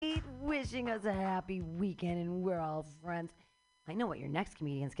wishing us a happy weekend, and we're all friends. I know what your next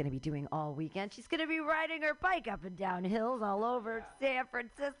comedian's going to be doing all weekend. She's going to be riding her bike up and down hills all over San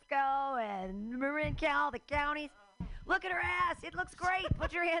Francisco and Marin Cal, the counties. Look at her ass. It looks great.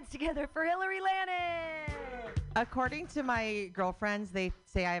 Put your hands together for Hillary Lannon. According to my girlfriends, they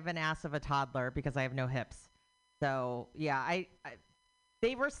say I have an ass of a toddler because I have no hips. So, yeah,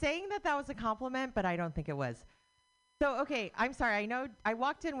 they were saying that was a compliment, but I don't think it was. So, okay, I'm sorry. I know I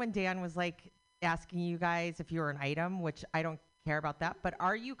walked in when Dan was like asking you guys if you were an item, which I don't care about that. But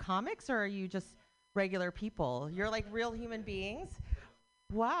are you comics or are you just regular people? You're like real human beings?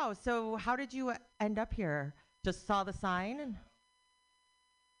 Wow. So how did you end up here? Just saw the sign?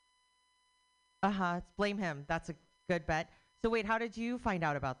 And blame him. That's a good bet. So wait, how did you find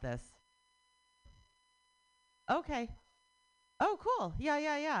out about this? Okay. Oh, cool.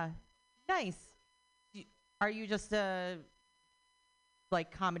 Yeah. Nice. Are you just a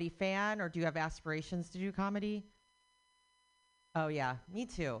like comedy fan, or do you have aspirations to do comedy? Oh yeah, me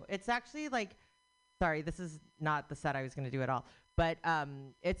too. It's actually like, sorry, this is not the set I was going to do at all, but I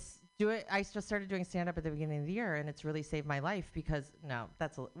just started doing stand up at the beginning of the year, and it's really saved my life because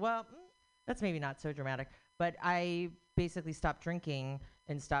that's maybe not so dramatic, but I basically stopped drinking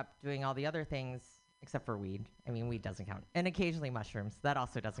and stopped doing all the other things except for weed. I mean, weed doesn't count, and occasionally mushrooms. That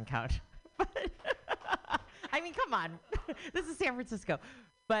also doesn't count. I mean, come on. This is San Francisco.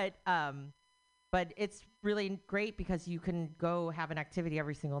 But it's really great because you can go have an activity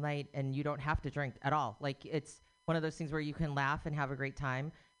every single night and you don't have to drink at all. Like, it's one of those things where you can laugh and have a great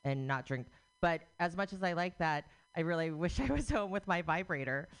time and not drink. But as much as I like that, I really wish I was home with my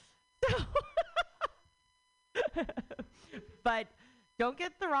vibrator. So but don't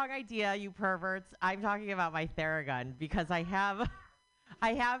get the wrong idea, you perverts. I'm talking about my Theragun because I have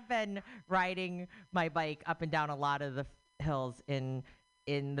been riding my bike up and down a lot of the hills in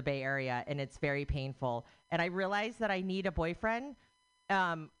the Bay Area, and it's very painful. And I realized that I need a boyfriend,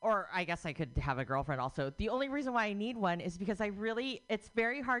 or I guess I could have a girlfriend also. The only reason why I need one is because it's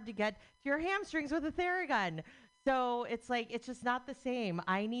very hard to get to your hamstrings with a Theragun. So it's like, it's just not the same.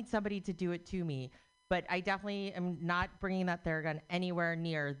 I need somebody to do it to me. But I definitely am not bringing that Theragun anywhere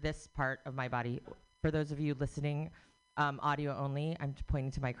near this part of my body. For those of you listening, audio only, I'm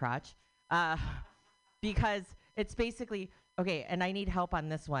pointing to my crotch. Because it's basically, okay, and I need help on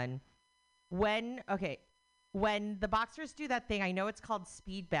this one. When the boxers do that thing, I know it's called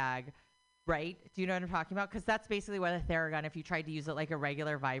speed bag, right? Do you know what I'm talking about? Because that's basically what a Theragun, if you tried to use it like a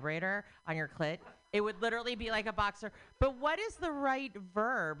regular vibrator on your clit, it would literally be like a boxer. But what is the right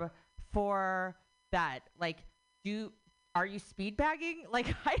verb for that? Like, are you speed bagging? Like,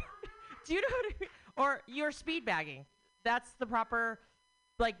 do you know what I mean? Or you're speed bagging. That's the proper,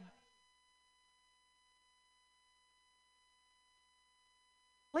 like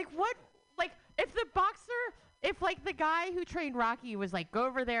what? Like, if like the guy who trained Rocky was like, go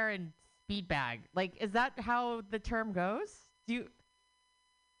over there and speed bag, like, is that how the term goes?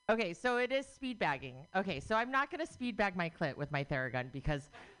 Okay, so it is speed bagging. Okay, so I'm not going to speed bag my clit with my Theragun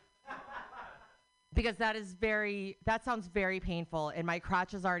because that sounds very painful, and my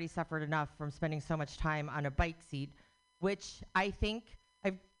crotch has already suffered enough from spending so much time on a bike seat, which I think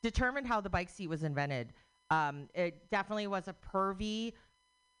I've determined how the bike seat was invented. It definitely was a pervy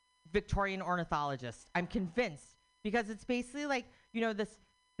Victorian ornithologist. I'm convinced, because it's basically like,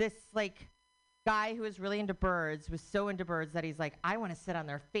 this like guy who is really into birds was so into birds that he's like, I want to sit on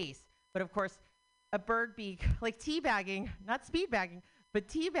their face. But of course, a bird beak, like teabagging, not speed bagging, but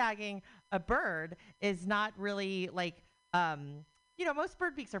teabagging a bird is not really like, most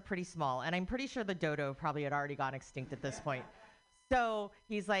bird beaks are pretty small, and I'm pretty sure the dodo probably had already gone extinct at this point. So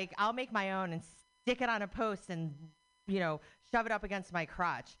he's like, I'll make my own and stick it on a post and, shove it up against my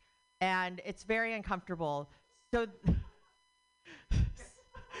crotch. And it's very uncomfortable. So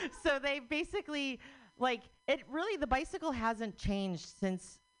they basically, like, the bicycle hasn't changed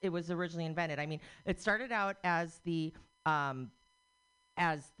since it was originally invented. I mean, it started out as the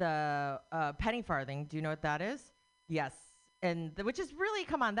penny farthing. Do you know what that is? Yes. And which is really,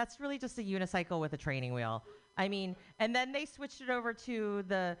 come on, that's really just a unicycle with a training wheel. I mean, and then they switched it over to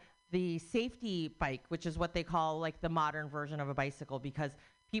the safety bike, which is what they call like the modern version of a bicycle, because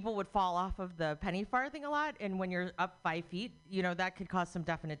people would fall off of the penny farthing a lot, and when you're up 5 feet, that could cause some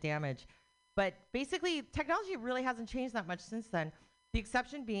definite damage. But basically, technology really hasn't changed that much since then. The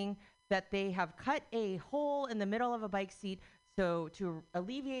exception being that they have cut a hole in the middle of a bike seat so to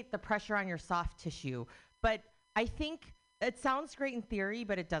alleviate the pressure on your soft tissue. But I think it sounds great in theory,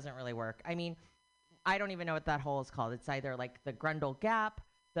 but it doesn't really work. I mean, I don't even know what that hole is called. It's either like the Grundle Gap,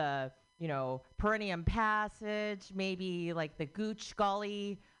 the, perineum passage, maybe like the Gooch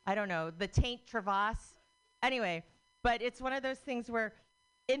Gully. I don't know, the Taint Travasse. Anyway, but it's one of those things where,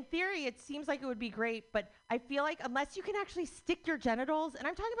 in theory, it seems like it would be great, but I feel like unless you can actually stick your genitals, and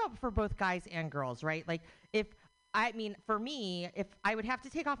I'm talking about for both guys and girls, right? Like, for me, if I would have to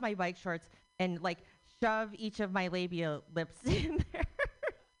take off my bike shorts and like shove each of my labia lips in there.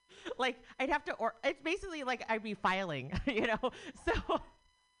 Like I'd have to, or it's basically like I'd be filing, So,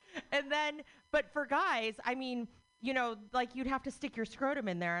 and then, but for guys, like you'd have to stick your scrotum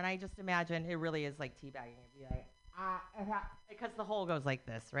in there, and I just imagine it really is like teabagging. It'd be like, because the hole goes like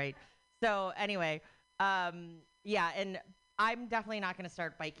this, right? So anyway, yeah, and I'm definitely not going to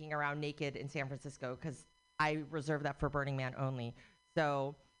start biking around naked in San Francisco because I reserve that for Burning Man only.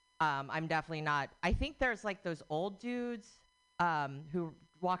 So I'm definitely not. I think there's like those old dudes who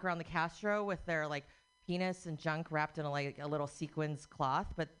walk around the Castro with their like penis and junk wrapped in a little sequins cloth.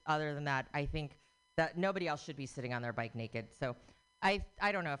 But other than that, I think that nobody else should be sitting on their bike naked. So I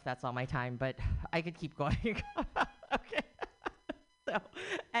don't know if that's all my time, but I could keep going. Okay. So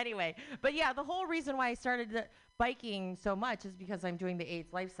anyway, but yeah, the whole reason why I started biking so much is because I'm doing the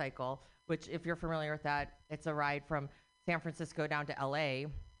AIDS life cycle, which if you're familiar with that, it's a ride from San Francisco down to LA.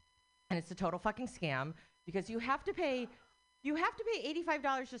 And it's a total fucking scam because you have to pay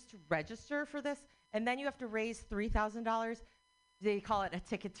 $85 just to register for this, and then you have to raise $3,000. They call it a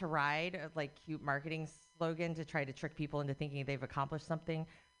ticket to ride, a like cute marketing slogan to try to trick people into thinking they've accomplished something.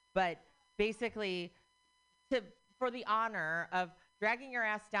 But basically, for the honor of dragging your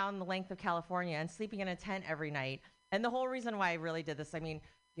ass down the length of California and sleeping in a tent every night. And the whole reason why I really did this,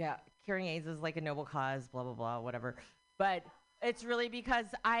 yeah, curing AIDS is like a noble cause, blah, blah, blah, whatever. But it's really because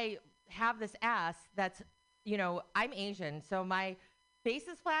I have this ass that's, I'm Asian, so my face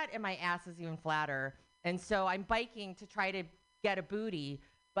is flat and my ass is even flatter. And so I'm biking to try to get a booty,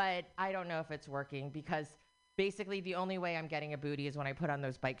 but I don't know if it's working because basically the only way I'm getting a booty is when I put on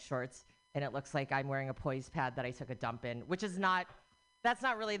those bike shorts and it looks like I'm wearing a poise pad that I took a dump in, which is that's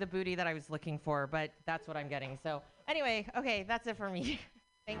not really the booty that I was looking for, but that's what I'm getting. So anyway, okay, that's it for me.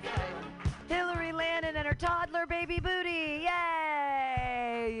 Thanks, guys. Hillary Landon and her toddler baby booty.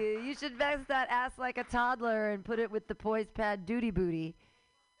 Yay! You should vest that ass like a toddler and put it with the poise pad duty booty.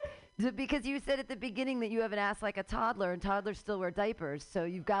 Because you said at the beginning that you have an ass like a toddler, and toddlers still wear diapers, so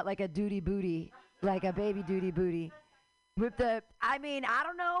you've got like a duty booty, like a baby duty booty. With the, I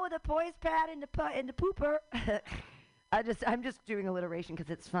don't know, the poise pad in the pooper. I'm just doing alliteration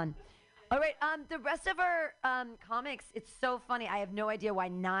because it's fun. All right, the rest of our comics, it's so funny. I have no idea why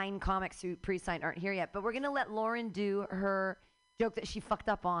 9 comics who pre-signed aren't here yet, but we're going to let Lauren do her joke that she fucked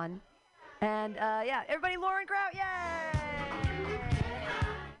up on. And, yeah, everybody, Lauren Kraut, yay!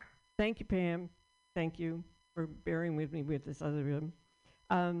 Thank you, Pam. Thank you for bearing with me with this other room.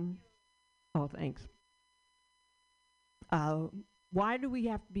 Oh, thanks. Why do we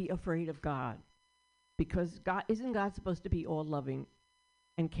have to be afraid of God? Because isn't God supposed to be all loving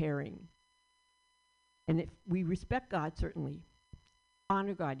and caring? And if we respect God, certainly.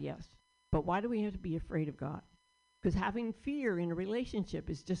 Honor God, yes. But why do we have to be afraid of God? Because having fear in a relationship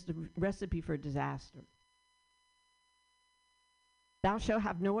is just a recipe for disaster. Thou shalt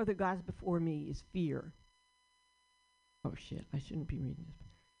have no other gods before me is fear. Oh shit, I shouldn't be reading this.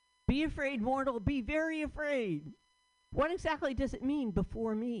 Be afraid, mortal, be very afraid. What exactly does it mean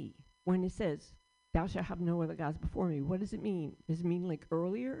before me when it says, thou shalt have no other gods before me? What does it mean? Does it mean like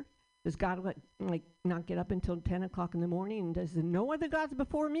earlier? Does God not get up until 10 o'clock in the morning and does no other gods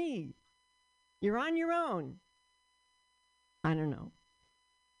before me? You're on your own. I don't know.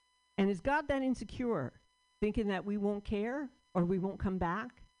 And is God that insecure, thinking that we won't care or we won't come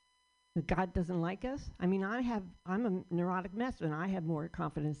back? That God doesn't like us? I'm a neurotic mess and I have more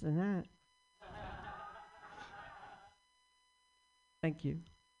confidence than that. Thank you.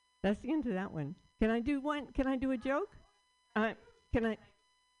 That's the end of that one. Can I do one? Can I do a joke? Can I?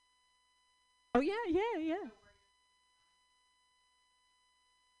 Oh, yeah.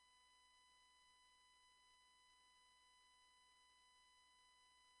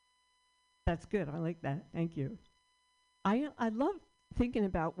 That's good. I like that. Thank you. I love thinking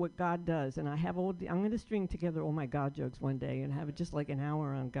about what God does, and I'm going to string together all my God jokes one day and have it just like an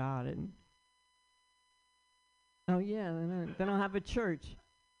hour on God. And oh, yeah, then I'll have a church.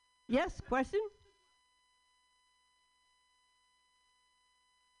 Yes, question?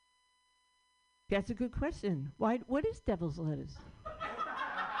 That's a good question. What is devil's lettuce?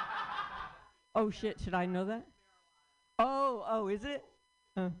 Oh, shit, should I know that? Oh, is it?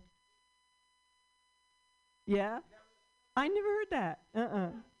 Yeah? I never heard that.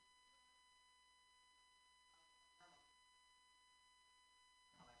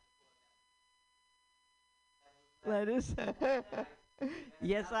 Lettuce.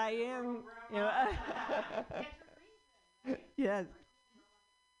 Yes, I am. You know, yes.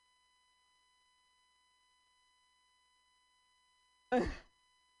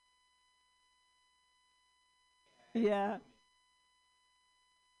 Yeah.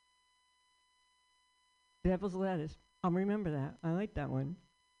 Devil's lettuce. I'll remember that. I like that one.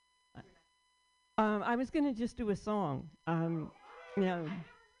 I was gonna just do a song. You know,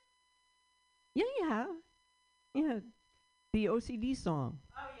 yeah, yeah, yeah. The OCD song.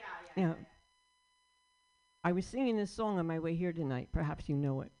 Oh yeah. Yeah. I was singing this song on my way here tonight. Perhaps you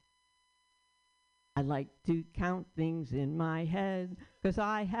know it. I like to count things in my head 'cause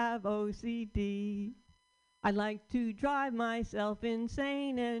I have OCD. I like to drive myself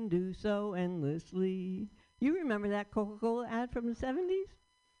insane and do so endlessly. You remember that Coca-Cola ad from the 70s?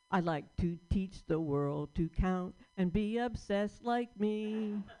 I like to teach the world to count and be obsessed like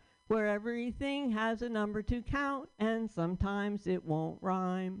me, where everything has a number to count and sometimes it won't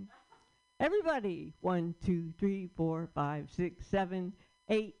rhyme. Everybody, 1, 2, 3, 4, 5, 6, 7,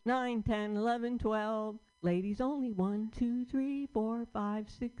 8, 9, 10, 11, 12. Ladies only 1, 2, 3, 4, 5,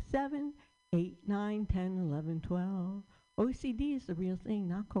 6, 7, 8, 9, 10, 11, 12. OCD is the real thing,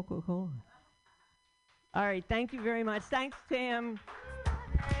 not Coca-Cola. All right, thank you very much. Thanks, Tim.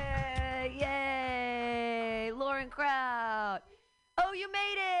 Yay! Lauren Kraut. Oh, you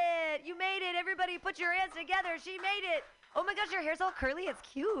made it! You made it! Everybody put your hands together. She made it! Oh my gosh, your hair's all curly. It's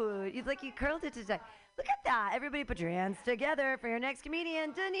cute. It's like you curled it today. Look at that. Everybody put your hands together for your next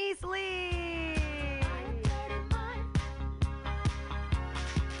comedian, Denise Lee.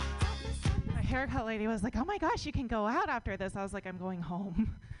 My haircut lady was like, oh my gosh, you can go out after this. I was like, I'm going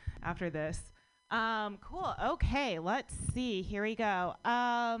home after this. Cool. Okay, let's see. Here we go.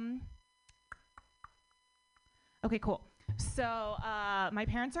 Okay, cool. So my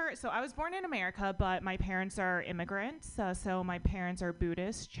parents are, so I was born in America, but my parents are immigrants. So my parents are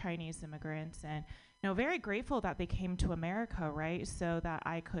Buddhist, Chinese immigrants, and very grateful that they came to America, right? So that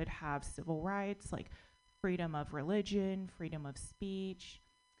I could have civil rights, like freedom of religion, freedom of speech.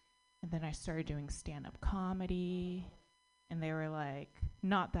 And then I started doing stand-up comedy, and they were like,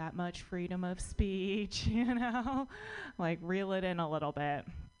 not that much freedom of speech, like reel it in a little bit.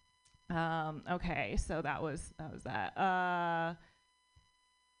 Okay, so that was that.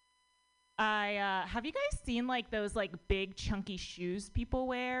 Have you guys seen like those like big chunky shoes people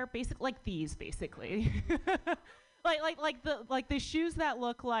wear? Like these, basically. like the shoes that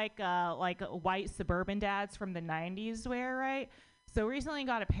look like white suburban dads from the 90s wear, right? So recently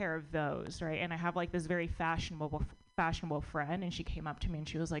got a pair of those, right? And I have like this very fashionable friend, and she came up to me and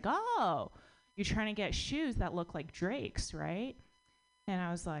she was like, "Oh, you're trying to get shoes that look like Drake's, right?" And I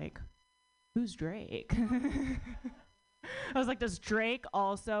was like, "Who's Drake?" I was like, "Does Drake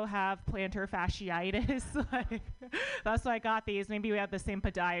also have plantar fasciitis?" Like, that's why I got these. Maybe we have the same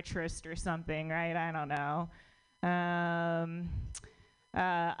podiatrist or something, right? I don't know.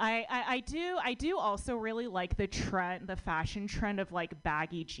 I do also really like the fashion trend of like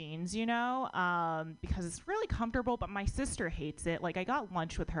baggy jeans, because it's really comfortable, but my sister hates it. Like I got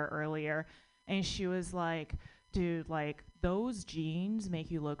lunch with her earlier and she was like, dude, like those jeans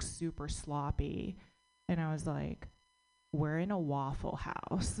make you look super sloppy. And I was like, we're in a Waffle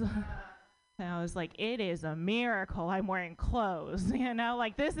House. And I was like, it is a miracle I'm wearing clothes,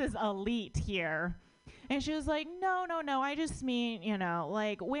 like this is elite here. And she was like, no, I just mean,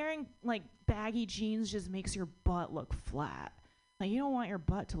 like wearing like baggy jeans just makes your butt look flat. Like you don't want your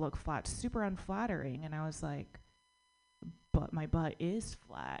butt to look flat. It's super unflattering. And I was like, but my butt is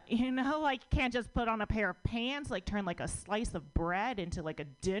flat, like you can't just put on a pair of pants, like turn like a slice of bread into like a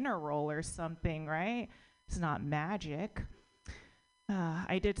dinner roll or something, right? It's not magic.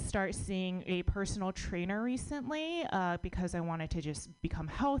 I did start seeing a personal trainer recently because I wanted to just become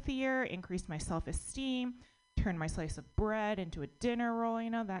healthier, increase my self-esteem, turn my slice of bread into a dinner roll,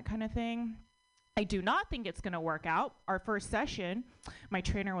 that kind of thing. I do not think it's going to work out. Our first session, my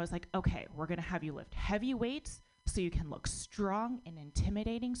trainer was like, okay, we're going to have you lift heavy weights so you can look strong and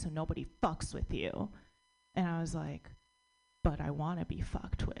intimidating so nobody fucks with you. And I was like, but I want to be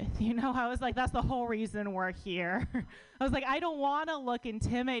fucked with, I was like, that's the whole reason we're here. I was like, I don't want to look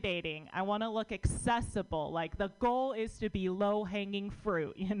intimidating. I want to look accessible. Like the goal is to be low-hanging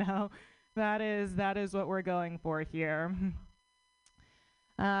fruit, that is what we're going for here.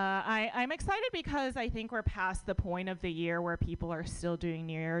 I'm excited because I think we're past the point of the year where people are still doing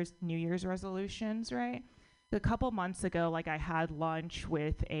New Year's resolutions, right? A couple months ago, like I had lunch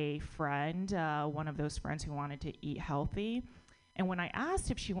with a friend, one of those friends who wanted to eat healthy. And when I asked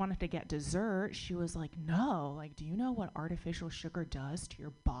if she wanted to get dessert, she was like, no, like, do you know what artificial sugar does to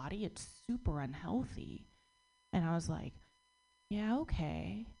your body? It's super unhealthy. And I was like, yeah,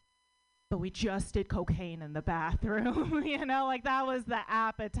 okay. But we just did cocaine in the bathroom, you know, like that was the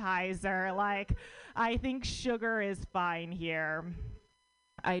appetizer. Like, I think sugar is fine here.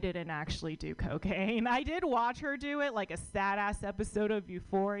 I didn't actually do cocaine. I did watch her do it, like a sad ass episode of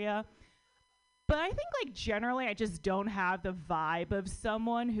Euphoria. But I think, like, generally, I just don't have the vibe of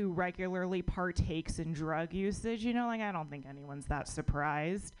someone who regularly partakes in drug usage. You know, like, I don't think anyone's that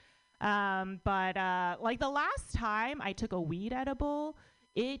surprised. But like, the last time I took a weed edible,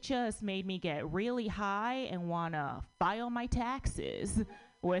 it just made me get really high and want to file my taxes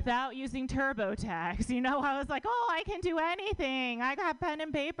without using TurboTax. You know, I was like, oh, I can do anything. I got pen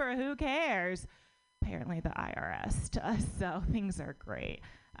and paper. Who cares? Apparently the IRS does, so things are great.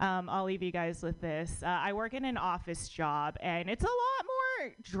 I'll leave you guys with this. I work in an office job, and it's a lot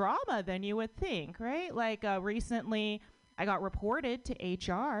more drama than you would think, right? Like, recently, I got reported to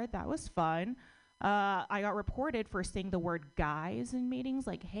HR. That was fun. I got reported for saying the word guys in meetings,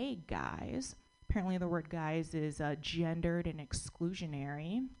 like, hey, guys. Apparently the word guys is gendered and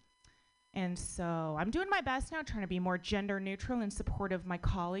exclusionary. And so I'm doing my best now, trying to be more gender neutral and supportive of my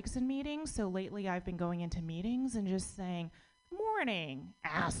colleagues in meetings. So lately I've been going into meetings and just saying, morning,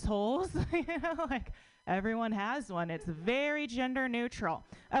 assholes. You know, like, everyone has one. It's very gender neutral.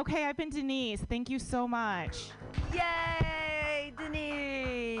 Okay, I've been Denise. Thank you so much. Yay,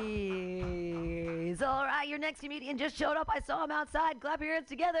 Denise! All right, your next comedian just showed up. I saw him outside. Clap your hands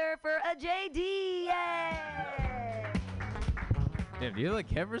together for a JD. Yay! Damn, do you have like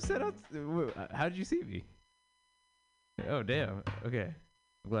camera set up? How did you see me? Oh damn. Okay.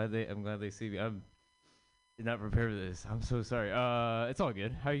 I'm glad they see me. I'm did not prepare for this. I'm so sorry. It's all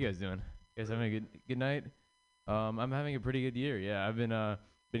good. How are you guys doing? You guys having a good night? I'm having a pretty good year. Yeah, I've been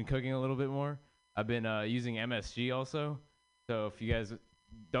cooking a little bit more. I've been using MSG also. So if you guys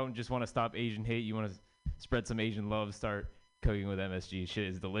don't just want to stop Asian hate, you want to spread some Asian love, start cooking with MSG. Shit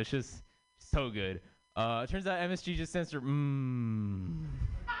is delicious. So good. It turns out MSG just stands for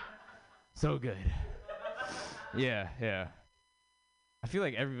so good. Yeah. I feel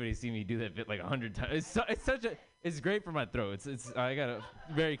like everybody's seen me do that bit like 100 times. It's great for my throat. I got a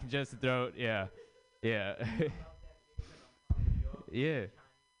very congested throat. Yeah. Yeah.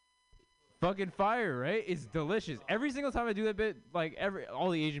 Fucking fire, right? It's delicious. Every single time I do that bit, like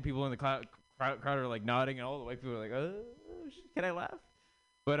all the Asian people in the crowd are like nodding, and all the white people are like, can I laugh?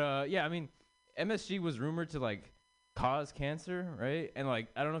 But yeah, I mean, MSG was rumored to like cause cancer, right? And like,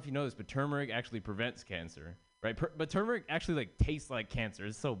 I don't know if you know this, but turmeric actually prevents cancer, right? But turmeric actually like tastes like cancer.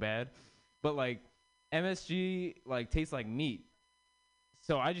 It's so bad. But like MSG like tastes like meat.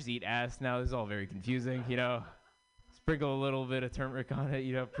 So I just eat ass now. This is all very confusing, you know. Sprinkle a little bit of turmeric on it,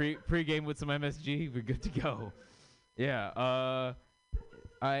 you know, pre-game with some MSG, we're good to go. Yeah,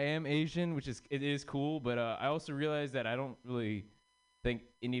 I am Asian, it is cool, but I also realized that I don't really think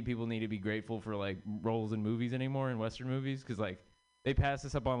Indian people need to be grateful for like roles in movies anymore, in Western movies, because like they passed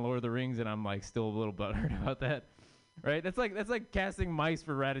us up on Lord of the Rings, and I'm like still a little butthurt about that, right? That's like casting mice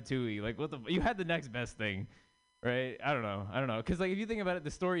for Ratatouille. Like, you had the next best thing, right? I don't know, because like if you think about it,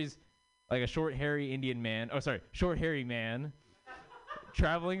 the story's like a short, hairy man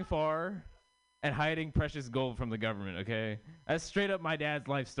traveling far and hiding precious gold from the government, okay? That's straight up my dad's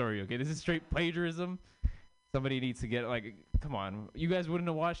life story, okay? This is straight plagiarism. Somebody needs to get, like, come on. You guys wouldn't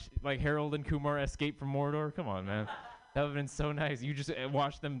have watched, like, Harold and Kumar Escape from Mordor? Come on, man. That would have been so nice. You just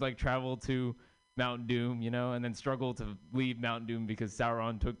watch them, like, travel to Mount Doom, you know, and then struggle to leave Mount Doom because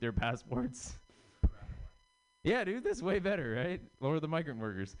Sauron took their passports. Yeah, dude, that's way better, right? Lower the migrant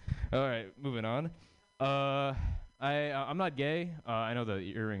workers. All right, moving on. I'm not gay. I know the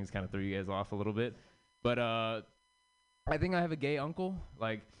earrings kind of threw you guys off a little bit, but I think I have a gay uncle.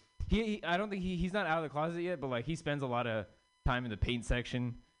 Like, I don't think he's not out of the closet yet, but like he spends a lot of time in the paint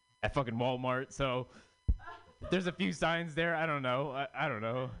section at fucking Walmart. So there's a few signs there. I don't know. I don't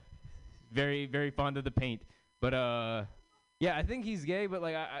know. Very, very fond of the paint, but yeah, I think he's gay, but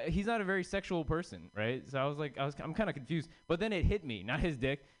like he's not a very sexual person, right? So I'm kind of confused. But then it hit me, not his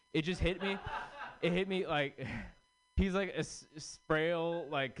dick. It just hit me. It hit me like he's like a frail,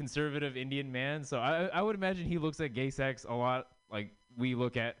 like conservative Indian man. So I would imagine he looks at gay sex a lot like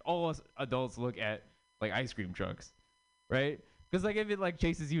all us adults look at like ice cream trucks, right? Because like if it like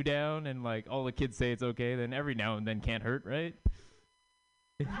chases you down and like all the kids say it's okay, then every now and then can't hurt, right?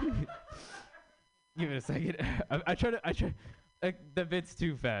 Give it a second. I try. The bit's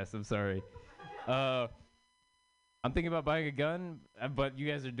too fast. I'm sorry. I'm thinking about buying a gun, but you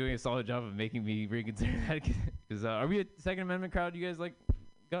guys are doing a solid job of making me reconsider that. Because are we a Second Amendment crowd? You guys like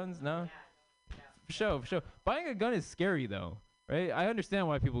guns? No? Yeah. For sure. Buying a gun is scary, though, right? I understand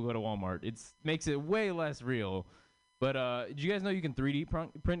why people go to Walmart. It makes it way less real But did you guys know you can 3D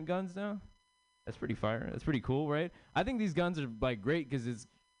print guns now? That's pretty fire. That's pretty cool, right? I think these guns are like great because it's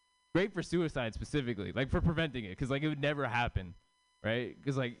great for suicide specifically, like for preventing it, because like it would never happen, right?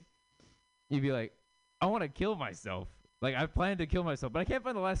 Because like you'd be like, I want to kill myself. Like I plan to kill myself, but I can't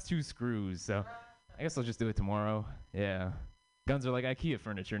find the last 2 screws, so I guess I'll just do it tomorrow. Yeah. Guns are like IKEA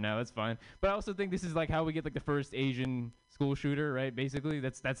furniture now. That's fine. But I also think this is like how we get like the first Asian school shooter, right? Basically,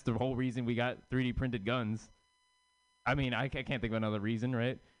 that's the whole reason we got 3D printed guns. I mean, I can't think of another reason,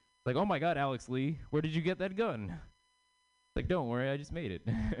 right? Like, oh my God, Alex Lee, where did you get that gun? Like, don't worry, I just made it.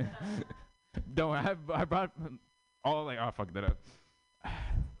 I brought all like, oh, I fucked that up.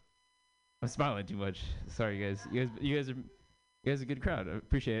 I'm smiling too much. Sorry, guys. You guys are a good crowd. I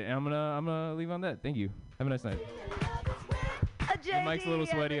appreciate it. And I'm gonna leave on that. Thank you. Have a nice night. The mic's a little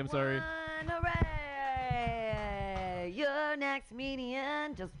sweaty. I'm sorry. Hooray! Your next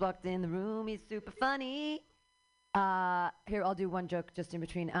comedian just walked in the room. He's super funny. Here, I'll do one joke just in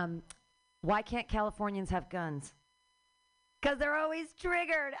between. Why can't Californians have guns? 'Cause they're always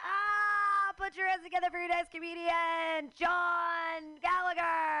triggered. Put your hands together for your next comedian, John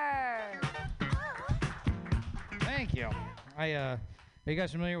Gallagher. Thank you. Are you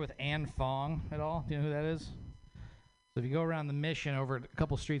guys familiar with Ann Fong at all? Do you know who that is? So if you go around the Mission over a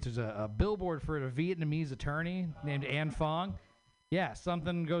couple streets, there's a billboard for a Vietnamese attorney named Ann Fong. Yeah,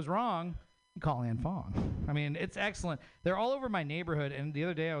 something goes wrong, you call Ann Fong. I mean, it's excellent. They're all over my neighborhood, and the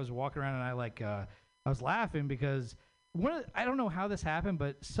other day I was walking around and I was laughing because I don't know how this happened,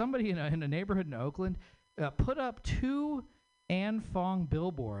 but somebody in a neighborhood in Oakland put up 2 Ann Fong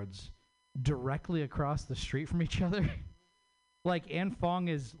billboards directly across the street from each other. Like Ann Fong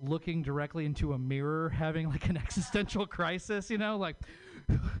is looking directly into a mirror, having like an existential crisis, you know, like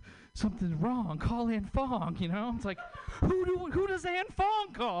something's wrong. Call Ann Fong, you know. It's like who does Ann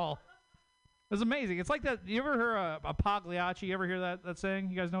Fong call? It's amazing. It's like that. You ever hear a Pagliacci? You ever hear that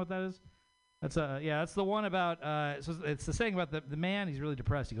saying? You guys know what that is? That's that's the one about. So it's the saying about the man. He's really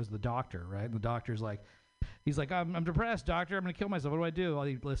depressed. He goes to the doctor, right? And the doctor's like. He's like, I'm depressed, doctor. I'm going to kill myself. What do I do?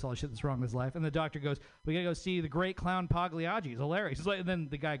 He lists all the shit that's wrong in his life. And the doctor goes, we got to go see the great clown Pagliacci. He's hilarious. He's like, and then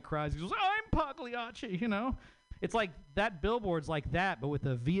the guy cries. He goes, I'm Pagliacci, you know? It's like that billboard's like that, but with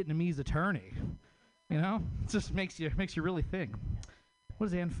a Vietnamese attorney. You know? It just makes you really think. What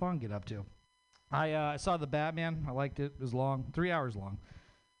does Ann Fong get up to? I saw the Batman. I liked it. It was long. 3 hours long.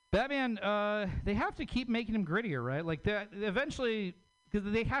 Batman, they have to keep making him grittier, right? Like, eventually... Because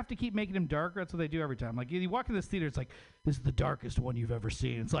they have to keep making him darker. That's what they do every time. Like, you walk in this theater, it's like, this is the darkest one you've ever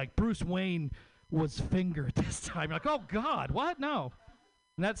seen. It's like, Bruce Wayne was fingered this time. You're like, oh, God, what? No.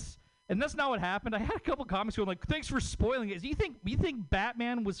 And that's not what happened. I had a couple comics who were like, thanks for spoiling it. You think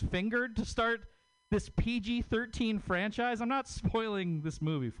Batman was fingered to start this PG-13 franchise? I'm not spoiling this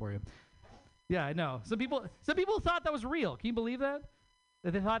movie for you. Yeah, I know. Some people thought that was real. Can you believe that?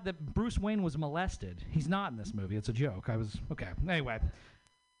 They thought that Bruce Wayne was molested. He's not in this movie. It's a joke. Okay. Anyway,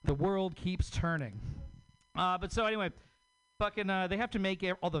 the world keeps turning. But so anyway, fucking, they have to make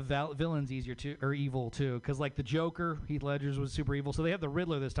all the villains evil too. Because like the Joker, Heath Ledger's was super evil. So they have the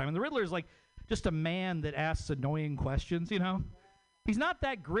Riddler this time, and the Riddler is like just a man that asks annoying questions. You know, he's not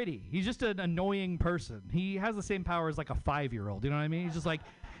that gritty. He's just an annoying person. He has the same power as like a 5-year-old. You know what I mean? He's just like,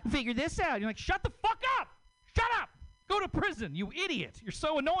 figure this out. You're like, shut the fuck up. Shut up. Go to prison, you idiot! You're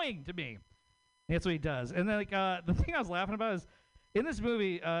so annoying to me. And that's what he does. And then, like, the thing I was laughing about is, in this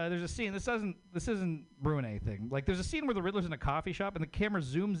movie, there's a scene. This doesn't ruin anything. Like, there's a scene where the Riddler's in a coffee shop, and the camera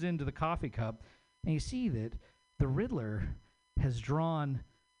zooms into the coffee cup, and you see that the Riddler has drawn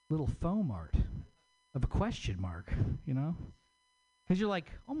little foam art of a question mark. You know, because you're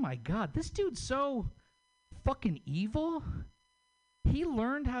like, oh my God, this dude's so fucking evil. He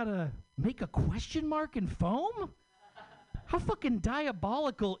learned how to make a question mark in foam. How fucking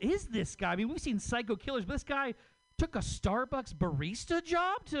diabolical is this guy? I mean, we've seen psycho killers, but this guy took a Starbucks barista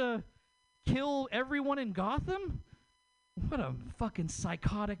job to kill everyone in Gotham? What a fucking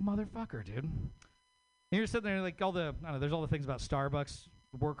psychotic motherfucker, dude. And you're sitting there like there's all the things about Starbucks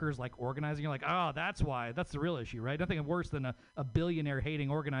workers like organizing. You're like, oh, that's why. That's the real issue, right? Nothing worse than a billionaire hating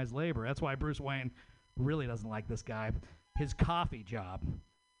organized labor. That's why Bruce Wayne really doesn't like this guy. His coffee job.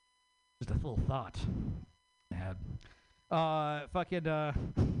 Just a little thought I had. I don't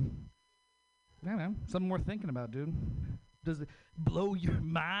know, something worth thinking about, dude. Does it blow your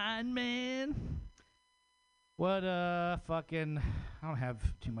mind, man? What, I don't have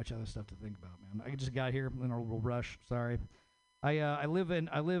too much other stuff to think about, man. I just got here in a little rush, sorry. I live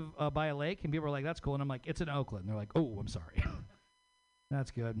by a lake, and people are like, that's cool, and I'm like, it's in Oakland. And they're like, oh, I'm sorry.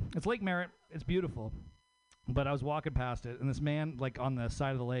 That's good. It's Lake Merritt. It's beautiful. But I was walking past it, and this man, like, on the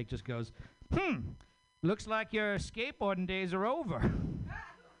side of the lake just goes, looks like your skateboarding days are over.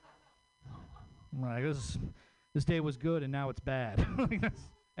 I'm like, this day was good and now it's bad.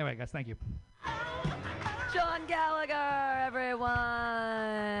 Anyway, guys, thank you. Sean Gallagher,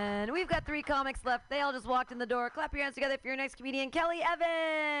 everyone. We've got 3 comics left. They all just walked in the door. Clap your hands together for your next comedian, Kelly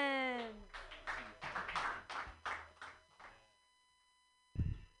Evans.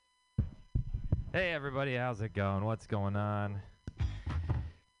 Hey everybody, how's it going? What's going on?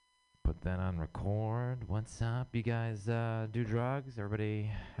 Put that on record. What's up? You guys do drugs?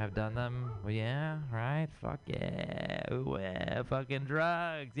 Everybody have done them? Well, yeah, right? Fuck yeah. Ooh, yeah. Fucking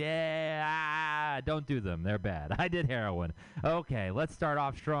drugs. Yeah. Don't do them. They're bad. I did heroin. Okay, let's start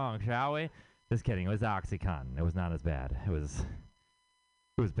off strong, shall we? Just kidding. It was OxyContin. It was not as bad. It was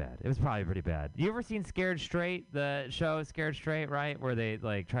bad. It was probably pretty bad. You ever seen Scared Straight, the show Scared Straight, right? Where they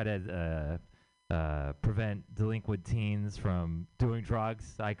like try to prevent delinquent teens from doing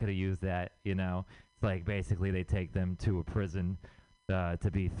drugs. I could have used that, you know. It's like basically they take them to a prison to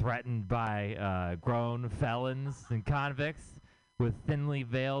be threatened by grown felons and convicts with thinly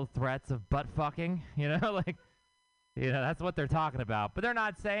veiled threats of butt fucking, you know, like, you know, that's what they're talking about. But they're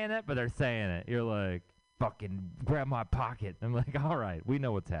not saying it, but they're saying it. You're like, fucking grab my pocket. I'm like, all right, we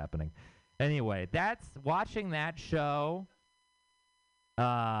know what's happening. Anyway, watching that show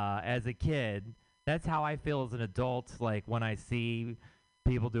as a kid. That's how I feel as an adult, like when I see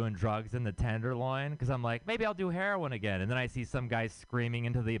people doing drugs in the Tenderloin, because I'm like, maybe I'll do heroin again. And then I see some guy screaming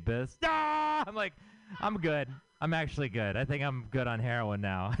into the abyss. Ah! I'm like, I'm good. I'm actually good. I think I'm good on heroin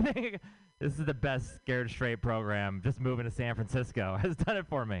now. I think this is the best Scared Straight program. Just moving to San Francisco has done it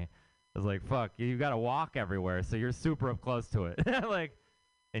for me. I was like, fuck, you got to walk everywhere, so you're super up close to it. Like,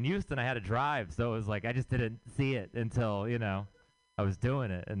 in Houston, I had to drive, so it was like I just didn't see it until, you know, I was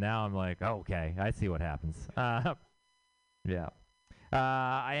doing it, and now I'm like, oh, okay, I see what happens. Yeah.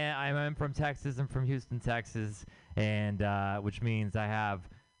 I'm from Texas. I'm from Houston, Texas, and which means I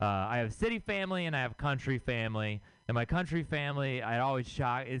have city family and I have country family. And my country family, I always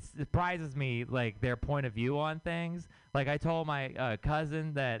it surprises me, like, their point of view on things. Like, I told my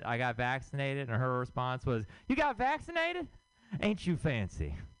cousin that I got vaccinated, and her response was, "You got vaccinated? Ain't you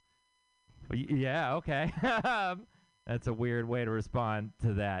fancy?" Well, yeah, okay. That's a weird way to respond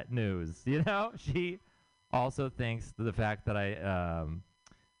to that news, you know? She also thinks the fact that I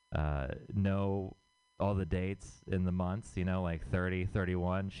know all the dates in the months, you know, like 30,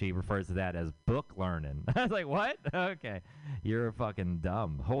 31, she refers to that as book learning. I was like, what? Okay. You're fucking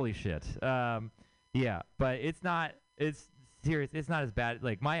dumb. Holy shit. Yeah, but it's serious. It's not as bad.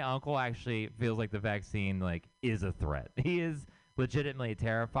 Like, my uncle actually feels like the vaccine, like, is a threat. He is legitimately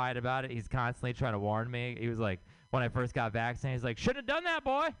terrified about it. He's constantly trying to warn me. He was like, when I first got vaccinated, he's like, shouldn't have done that,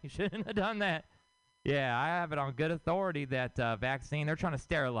 boy. You shouldn't have done that. Yeah, I have it on good authority that vaccine, they're trying to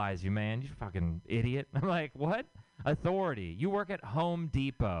sterilize you, man. You fucking idiot. I'm like, what? Authority? You work at Home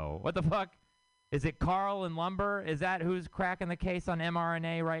Depot. What the fuck? Is it Carl and Lumber? Is that who's cracking the case on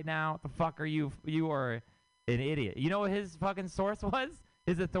mRNA right now? What the fuck are you? You are an idiot. You know what his fucking source was?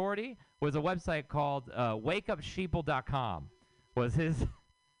 His authority was a website called wakeupsheeple.com. Was his...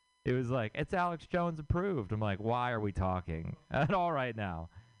 It was like, it's Alex Jones approved. I'm like, why are we talking at all right now?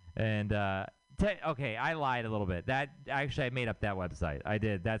 And, okay, I lied a little bit. Actually, I made up that website. I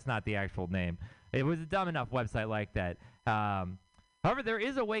did. That's not the actual name. It was a dumb enough website like that. However, there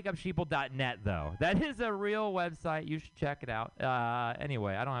is a wakeupsheeple.net, though. That is a real website. You should check it out.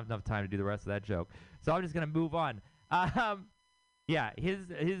 Anyway, I don't have enough time to do the rest of that joke, so I'm just going to move on. Yeah,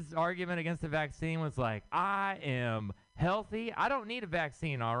 his argument against the vaccine was like, I am healthy. I don't need a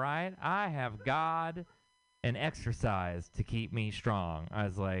vaccine, all right? I have God and exercise to keep me strong. I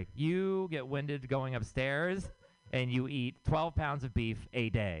was like, you get winded going upstairs, and you eat 12 pounds of beef a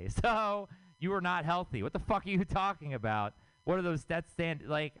day. So you are not healthy. What the fuck are you talking about? What are those? That's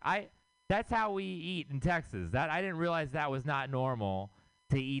how we eat in Texas. I didn't realize that was not normal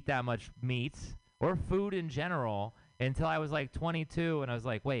to eat that much meat or food in general until I was like 22, and I was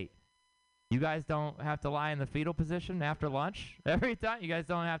like, wait, you guys don't have to lie in the fetal position after lunch every time? You guys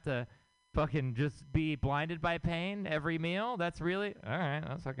don't have to fucking just be blinded by pain every meal? That's really... All right,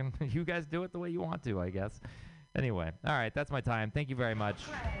 that's fucking... You guys do it the way you want to, I guess. Anyway, all right, that's my time. Thank you very much.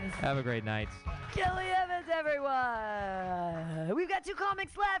 Have a great night. Kelly Evans, everyone. We've got 2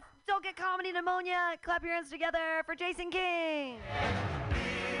 comics left. Don't get comedy pneumonia. Clap your hands together for Jason King.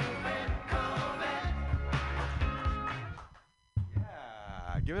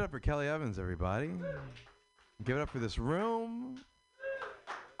 Yeah, give it up for Kelly Evans, everybody. Give it up for this room.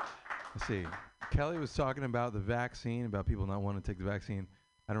 Let's see. Kelly was talking about the vaccine, about people not wanting to take the vaccine.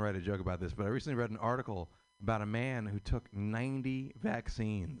 I didn't write a joke about this, but I recently read an article about a man who took 90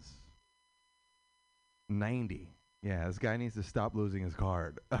 vaccines. 90. Yeah, this guy needs to stop losing his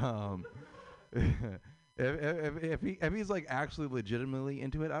card. If he's like actually legitimately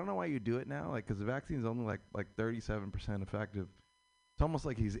into it, I don't know why you do it now. Like, because the vaccine's only like 37% effective. It's almost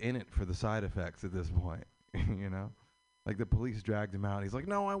like he's in it for the side effects at this point. You know, like the police dragged him out. He's like,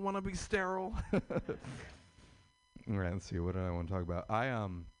 no, I want to be sterile. All right, let's see. What did I want to talk about?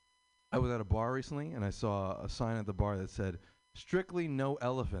 I was at a bar recently and I saw a sign at the bar that said, "Strictly no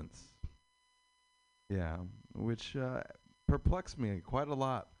elephants." Yeah, which perplexed me quite a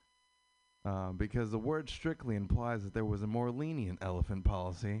lot. Because the word strictly implies that there was a more lenient elephant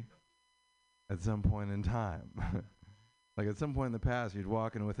policy at some point in time. Like at some point in the past, you'd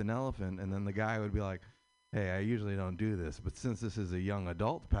walk in with an elephant, and then the guy would be like, hey, I usually don't do this, but since this is a young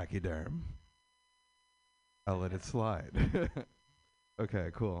adult pachyderm, I'll let it slide. Okay,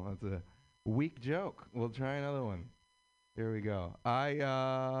 cool. That's a weak joke. We'll try another one. Here we go.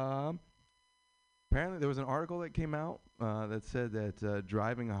 Apparently there was an article that came out that said that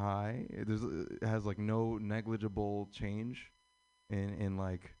driving high has like no negligible change in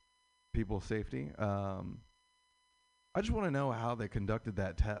like people's safety. I just want to know how they conducted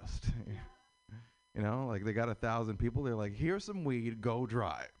that test. You know, like they got 1,000 people. They're like, here's some weed, go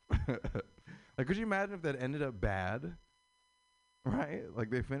drive. Like, could you imagine if that ended up bad? Right? Like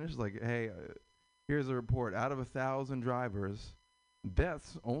they finished like, hey, here's a report. Out of 1,000 drivers,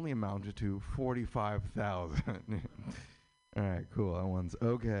 deaths only amounted to 45,000. All right, cool. That one's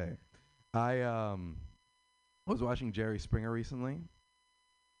okay. I was watching Jerry Springer recently,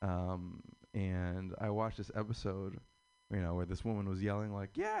 and I watched this episode, you know, where this woman was yelling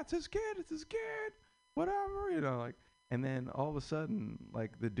like, "Yeah, it's his kid, whatever," you know, like. And then all of a sudden,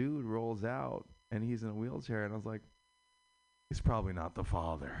 like the dude rolls out, and he's in a wheelchair, and I was like, he's probably not the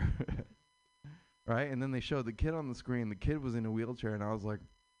father. Right? And then they showed the kid on the screen. The kid was in a wheelchair, and I was like,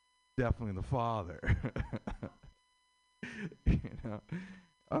 definitely the father. You know?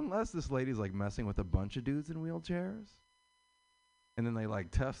 Unless this lady's like messing with a bunch of dudes in wheelchairs. And then they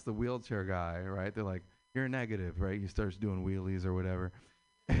like test the wheelchair guy, right? They're like, you're negative, right? He starts doing wheelies or whatever.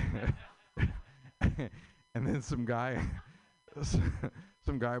 And then some guy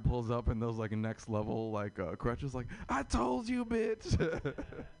pulls up in those like next level like crutches like, I told you, bitch.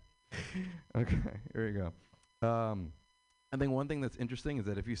 Okay, here we go. I think one thing that's interesting is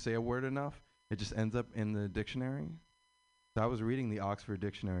that if you say a word enough, it just ends up in the dictionary. So I was reading the Oxford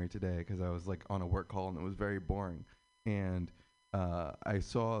Dictionary today because I was like on a work call and it was very boring. And I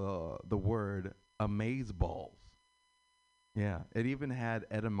saw the word amazeballs. Yeah, it even had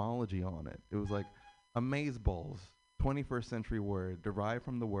etymology on it. It was like amazeballs, 21st century word derived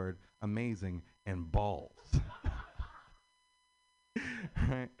from the word amazing and balls.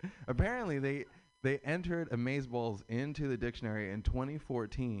 Right? Apparently, they entered amazeballs into the dictionary in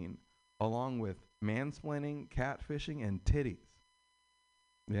 2014, along with mansplaining, catfishing, and titties.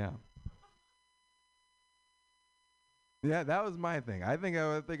 Yeah. Yeah, that was my thing. I think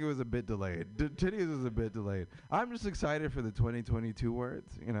it was a bit delayed. Titties was a bit delayed. I'm just excited for the 2022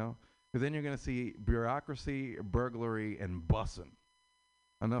 words, you know, because then you're gonna see bureaucracy, burglary, and bussin'.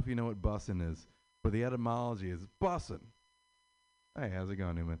 I don't know if you know what bussin' is, but the etymology is bussin'. Hey, how's it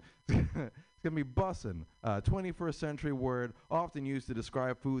going, Newman? It's going to be bussin', 21st century word often used to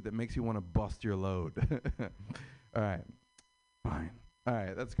describe food that makes you want to bust your load. All right. Fine. All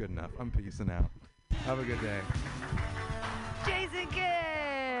right, that's good enough. I'm peacing out. Have a good day. Jason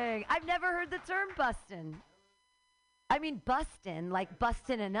King! I've never heard the term bustin'. I mean bustin', like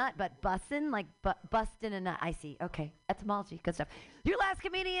bustin' a nut, but bussin', like bustin' a nut. I see. Okay. Etymology. Good stuff. Your last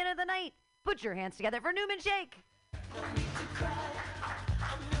comedian of the night. Put your hands together for Newman Shake.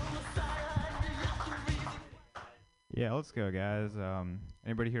 Yeah, let's go, guys.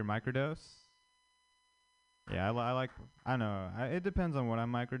 Anybody here microdose? Yeah, I know. It depends on what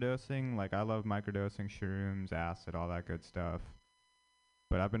I'm microdosing. Like, I love microdosing shrooms, acid, all that good stuff.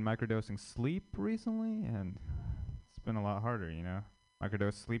 But I've been microdosing sleep recently, and it's been a lot harder, you know?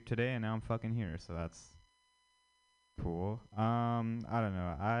 Microdose sleep today, and now I'm fucking here, so that's cool. I don't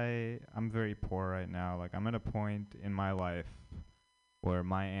know. I'm very poor right now. Like, I'm at a point in my life where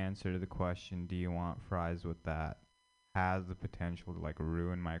my answer to the question, do you want fries with that, has the potential to like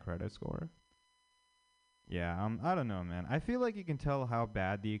ruin my credit score. Yeah, I don't know, man. I feel like you can tell how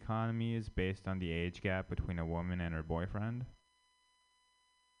bad the economy is based on the age gap between a woman and her boyfriend.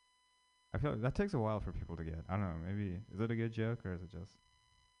 I feel like that takes a while for people to get. I don't know, maybe, is it a good joke or is it just,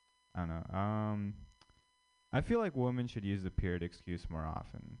 I don't know. I feel like women should use the period excuse more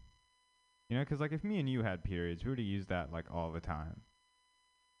often. You know, 'cause like if me and you had periods, we would have used that like all the time.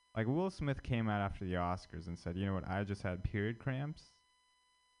 Like Will Smith came out after the Oscars and said, you know what, I just had period cramps.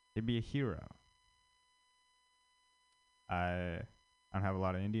 He'd be a hero. I don't have a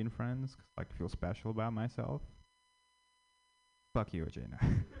lot of Indian friends 'cause I like to feel special about myself. Fuck you, Ajay.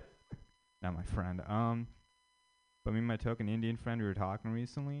 Not my friend. But me and my token Indian friend, we were talking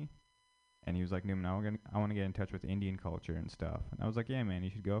recently, and he was like, Newman, I want to get in touch with Indian culture and stuff. And I was like, yeah, man, you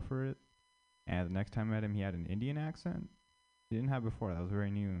should go for it. And the next time I met him, he had an Indian accent. He didn't have before. That was a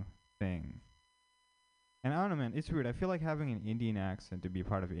very new thing. And I don't know, man, it's weird. I feel like having an Indian accent to be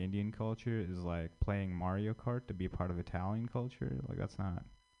part of Indian culture is like playing Mario Kart to be part of Italian culture. Like, that's not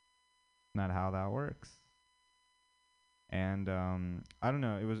how that works. And I don't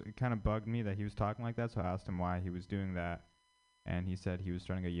know, it kind of bugged me that he was talking like that, so I asked him why he was doing that. And he said he was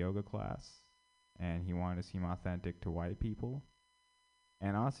starting a yoga class, and he wanted to seem authentic to white people.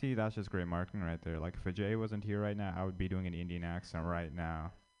 And honestly, that's just great marketing right there. Like, if Ajay wasn't here right now, I would be doing an Indian accent right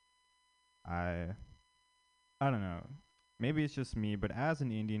now. I don't know. Maybe it's just me, but as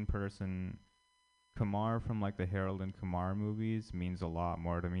an Indian person, Kumar from like the Harold and Kumar movies means a lot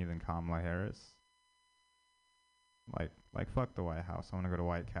more to me than Kamala Harris. Like fuck the White House. I want to go to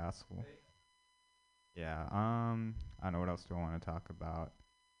White Castle. Yeah. I don't know, what else do I want to talk about?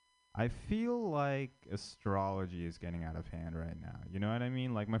 I feel like astrology is getting out of hand right now. You know what I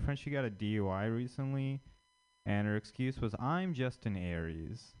mean? Like, my friend, she got a DUI recently, and her excuse was, I'm just an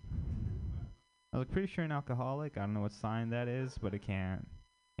Aries. I was pretty sure an alcoholic. I don't know what sign that is, but it can't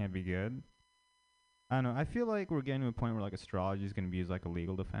be good. I don't know. I feel like we're getting to a point where like astrology is going to be used like a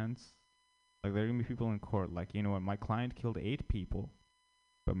legal defense. Like, there are going to be people in court like, you know what, my client killed 8 people,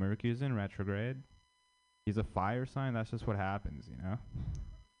 but Mercury's in retrograde. He's a fire sign. That's just what happens, you know?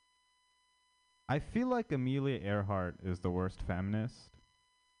 I feel like Amelia Earhart is the worst feminist.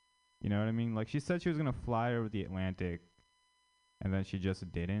 You know what I mean? Like, she said she was going to fly over the Atlantic, and then she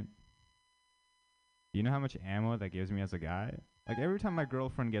just didn't. Do you know how much ammo that gives me as a guy? Like, every time my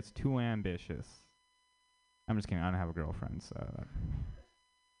girlfriend gets too ambitious. I'm just kidding. I don't have a girlfriend, so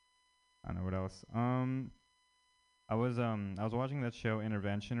I don't know what else. I was watching that show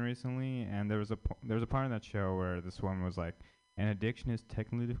Intervention recently, and there was a part in that show where this woman was like, an addiction is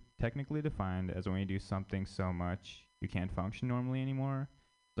technically defined as when you do something so much you can't function normally anymore.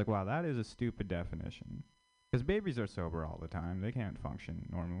 It's like, wow, that is a stupid definition. Because babies are sober all the time. They can't function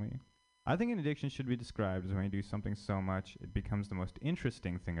normally. I think an addiction should be described as when you do something so much it becomes the most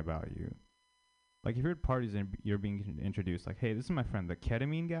interesting thing about you. Like, if you're at parties and you're being introduced, like, hey, this is my friend, the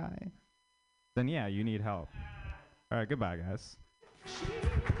ketamine guy, then yeah, you need help. All right, goodbye, guys.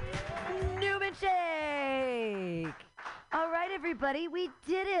 Newman Shake! All right, everybody, we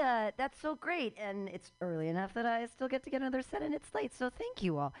did it. That's so great. And it's early enough that I still get to get another set, and it's late, so thank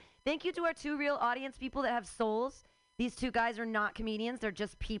you all. Thank you to our 2 real audience people that have souls. These 2 guys are not comedians. They're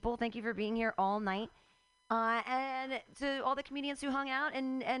just people. Thank you for being here all night. And to all the comedians who hung out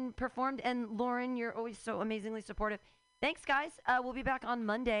and performed. And Lauren, you're always so amazingly supportive. Thanks, guys. We'll be back on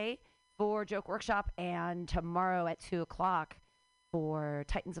Monday for Joke Workshop, and tomorrow at 2 o'clock for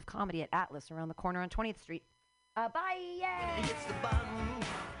Titans of Comedy at Atlas around the corner on 20th Street. Bye! Yay!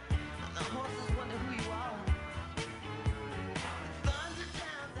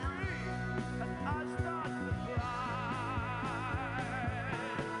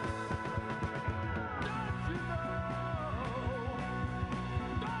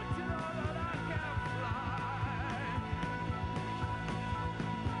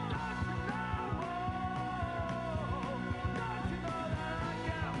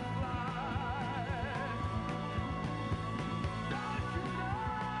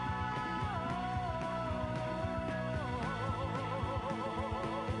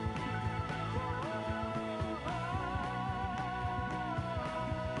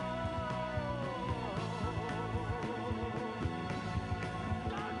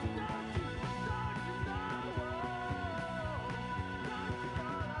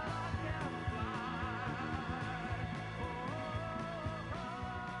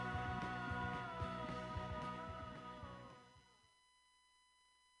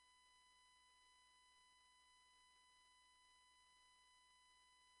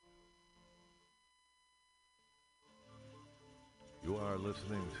 You are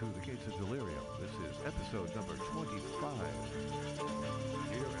listening to The Gates of Delirium. This is episode number 25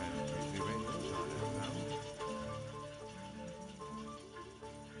 here at MutinyRadio on FM.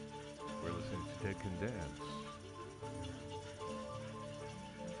 We're listening to Dead Can Dance.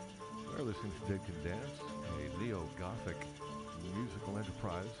 We're listening to Dead Can Dance, a neo-gothic musical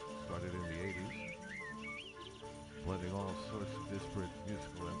enterprise started in the 80s, blending all sorts of disparate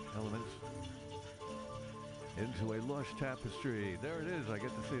musical elements into a lush tapestry. There it is. I get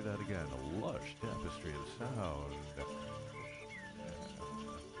to say that again. A lush tapestry of sound.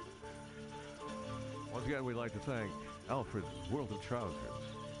 Once again, we'd like to thank Alfred's World of Trousers.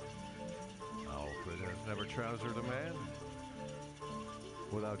 Alfred has never trousered a man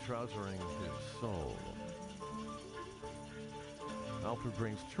without trousering his soul. Alfred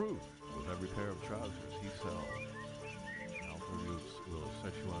brings truth with every pair of trousers he sells. Alfred will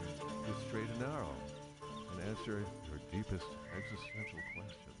set you on the straight and narrow and answer your deepest existential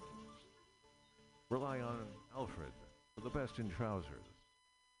questions. Rely on Alfred for the best in trousers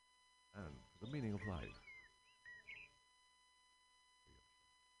and the meaning of life.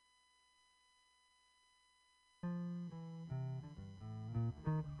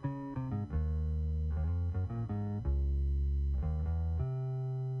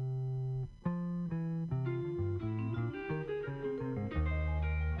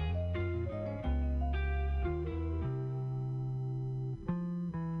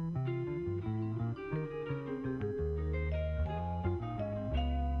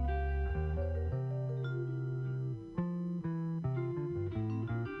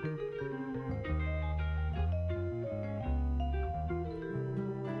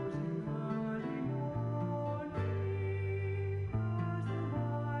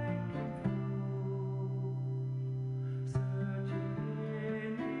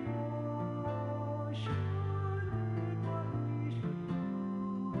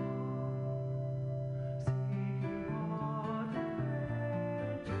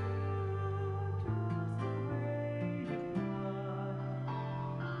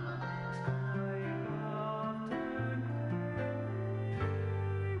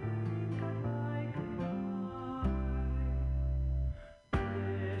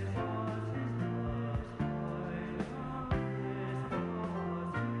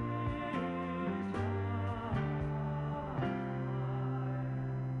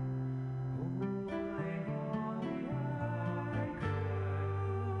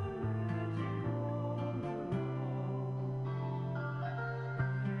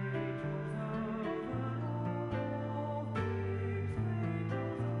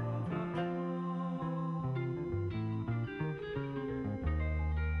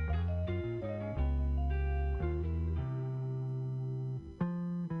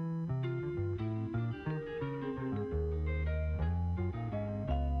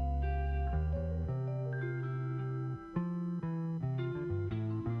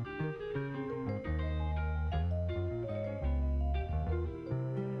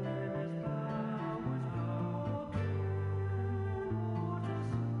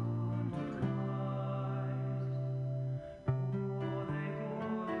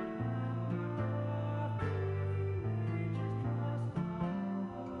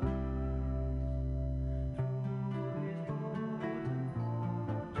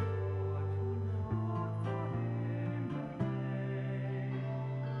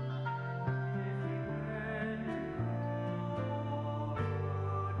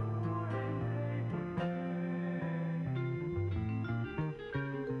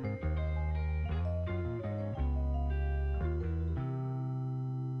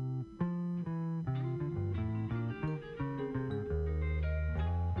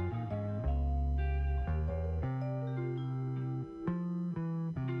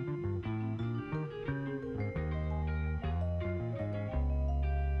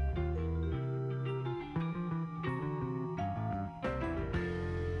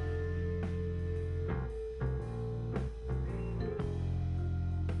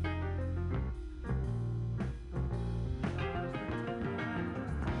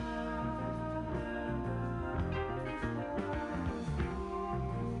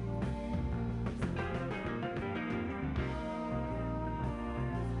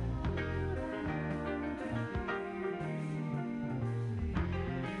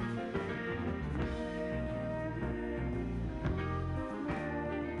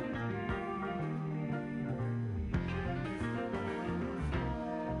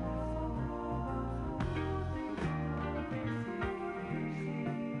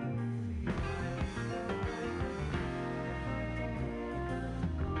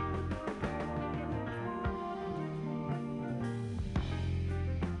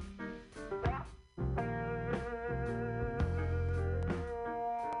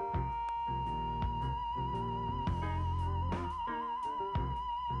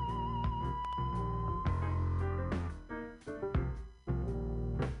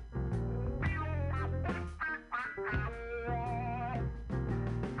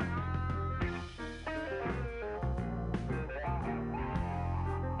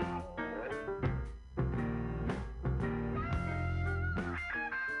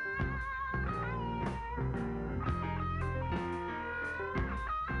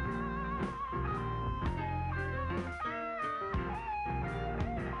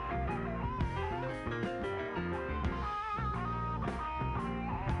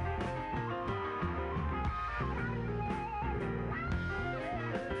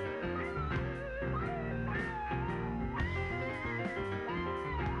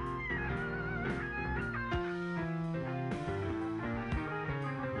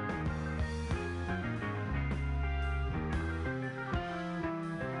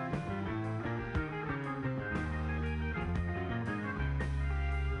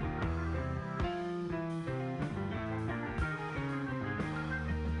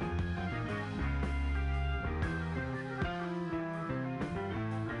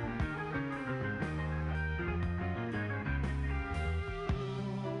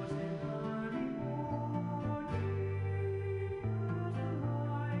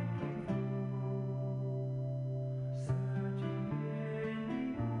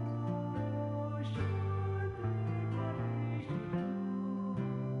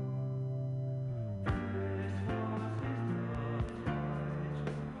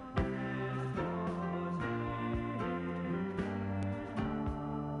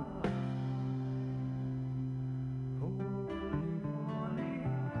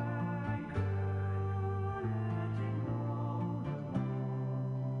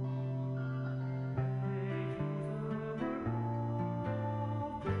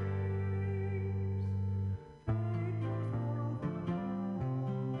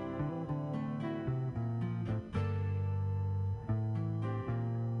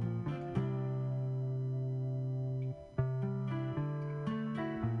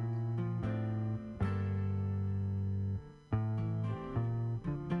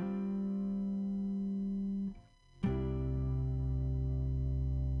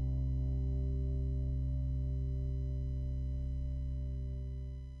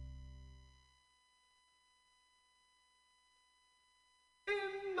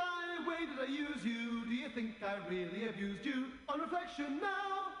 way did I use you? Do you think I really abused you? On reflection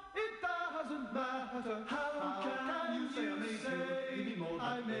now, it doesn't matter. How can you say I made you? Give me more than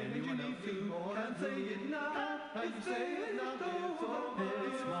I made you need to. Can't say it now. It's say it now.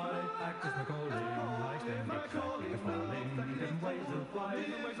 It's my act as my calling. I stand exactly falling in ways of life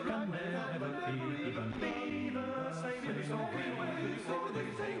can never even be the same in the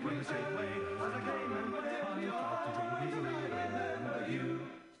same way. As I came and went, I tried to remember you.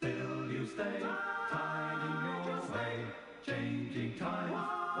 Still you stay tied in your way, changing times,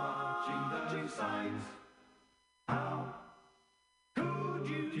 watching the signs. How could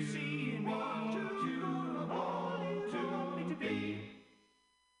you see in me what you want me to be?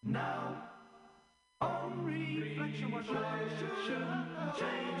 Now, on reflection, what I should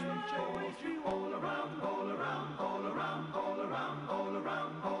change my poetry all around, all around, all around, all around, all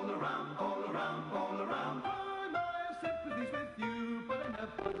around, all around, all around, all around. My sympathies with you, but I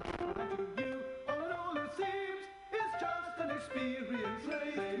never lied to you. All in all, it seems it's just an experience.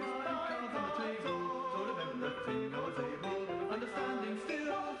 Place my cards on the table, sort of everything on the table. Understanding still,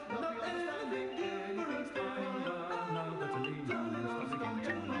 not understanding difference. Now that the lead on is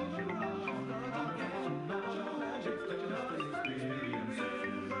starting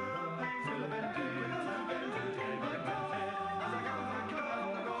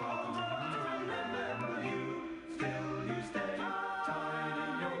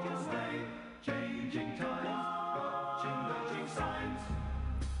to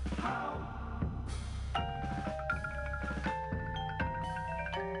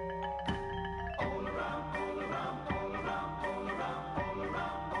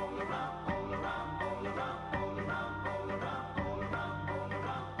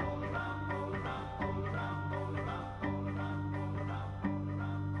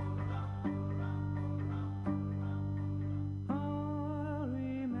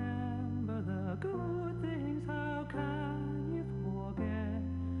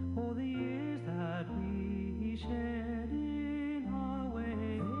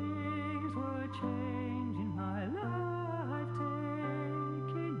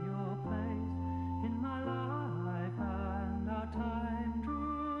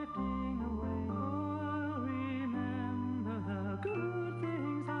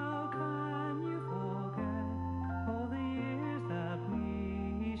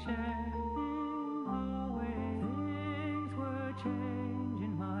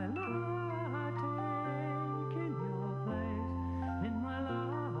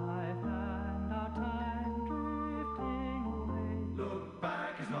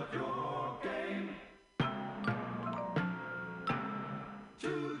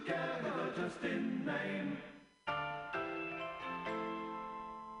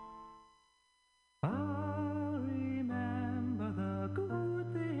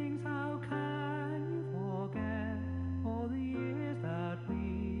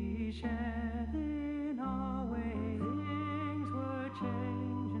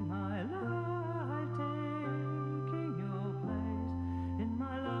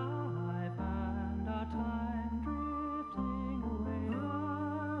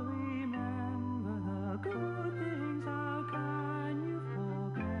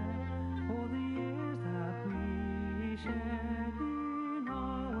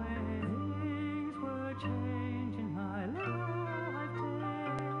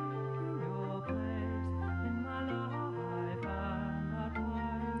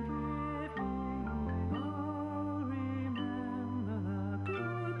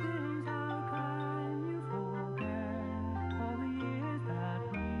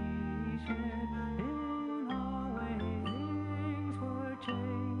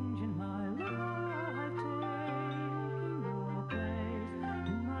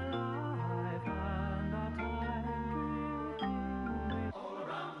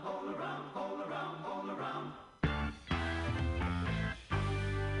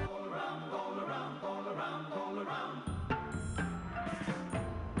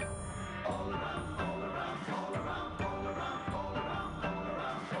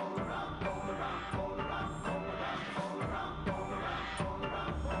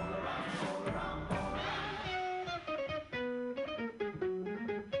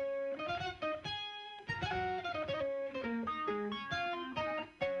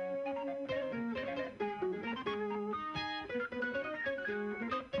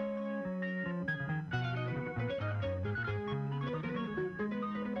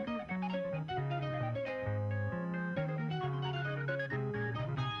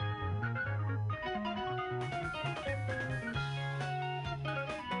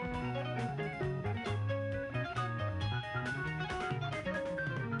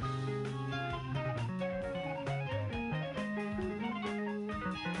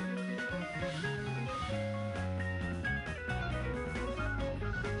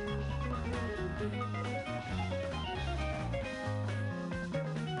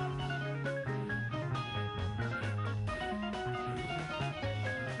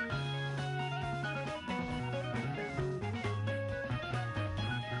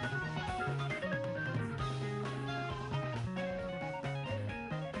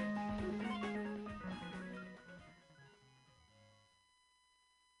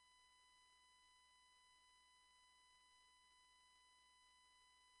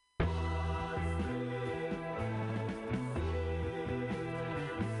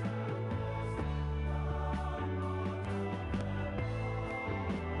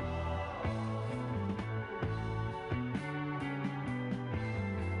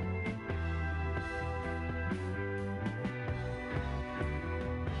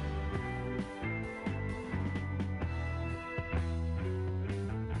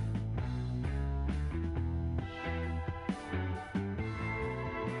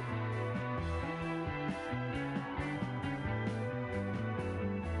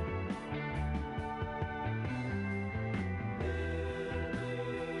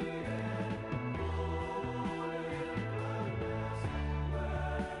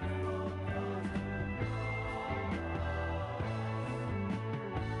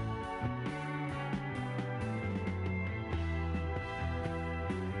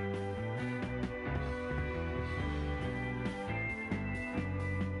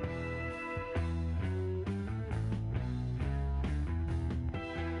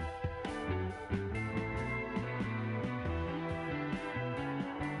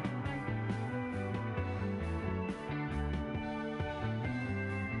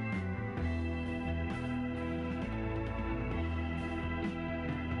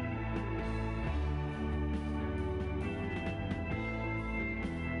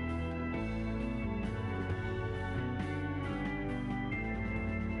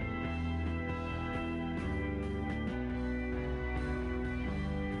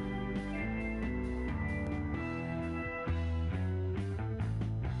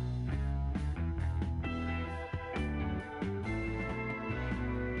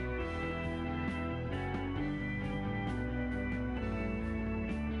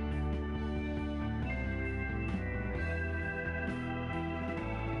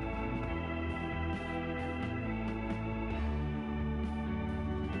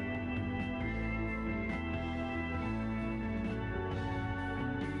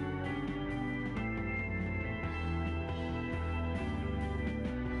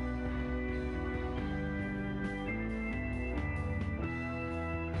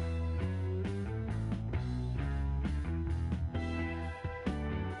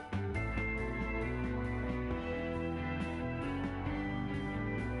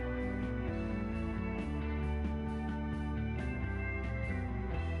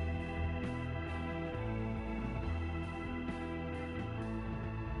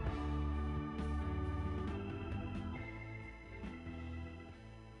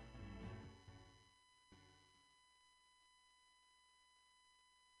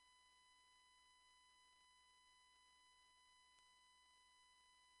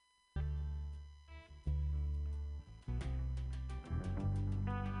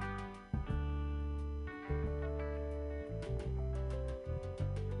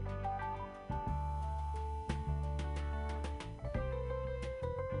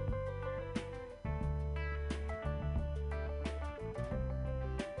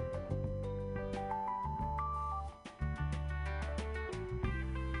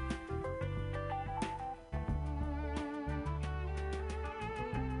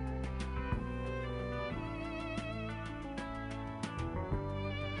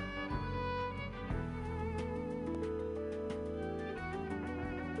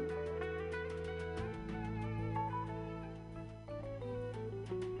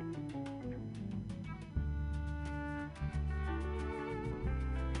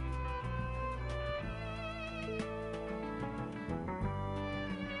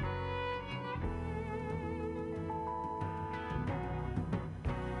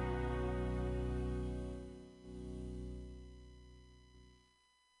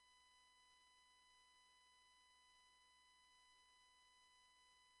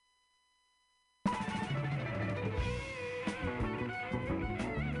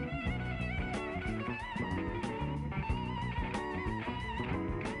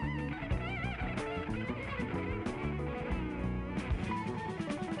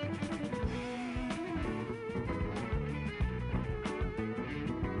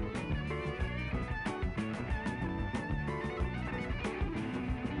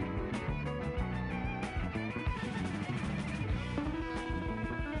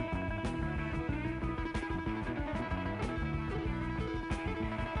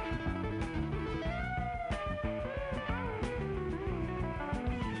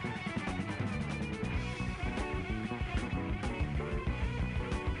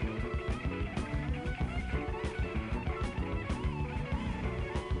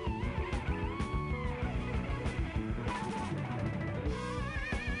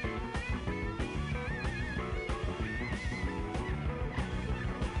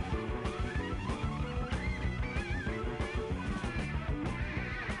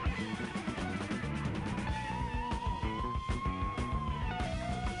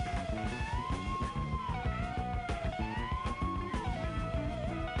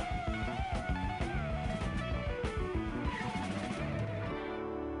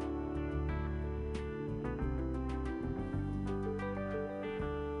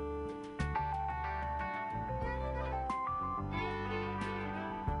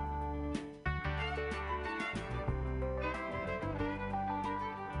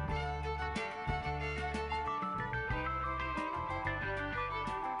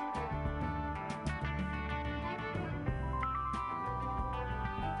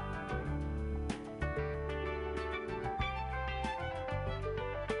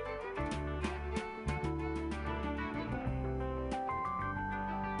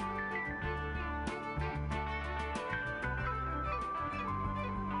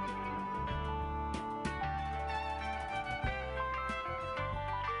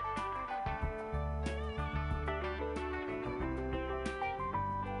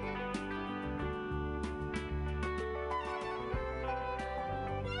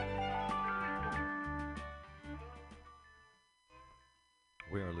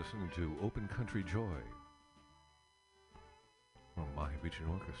We are listening to Open Country Joy from Mahi Beachin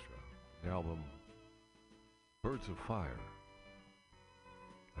Orchestra. The album Birds of Fire,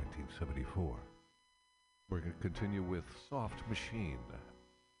 1974. We're going to continue with Soft Machine.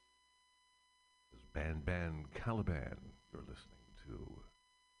 This is Ban Caliban. You're listening to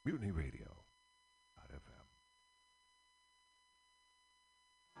Mutiny Radio. FM.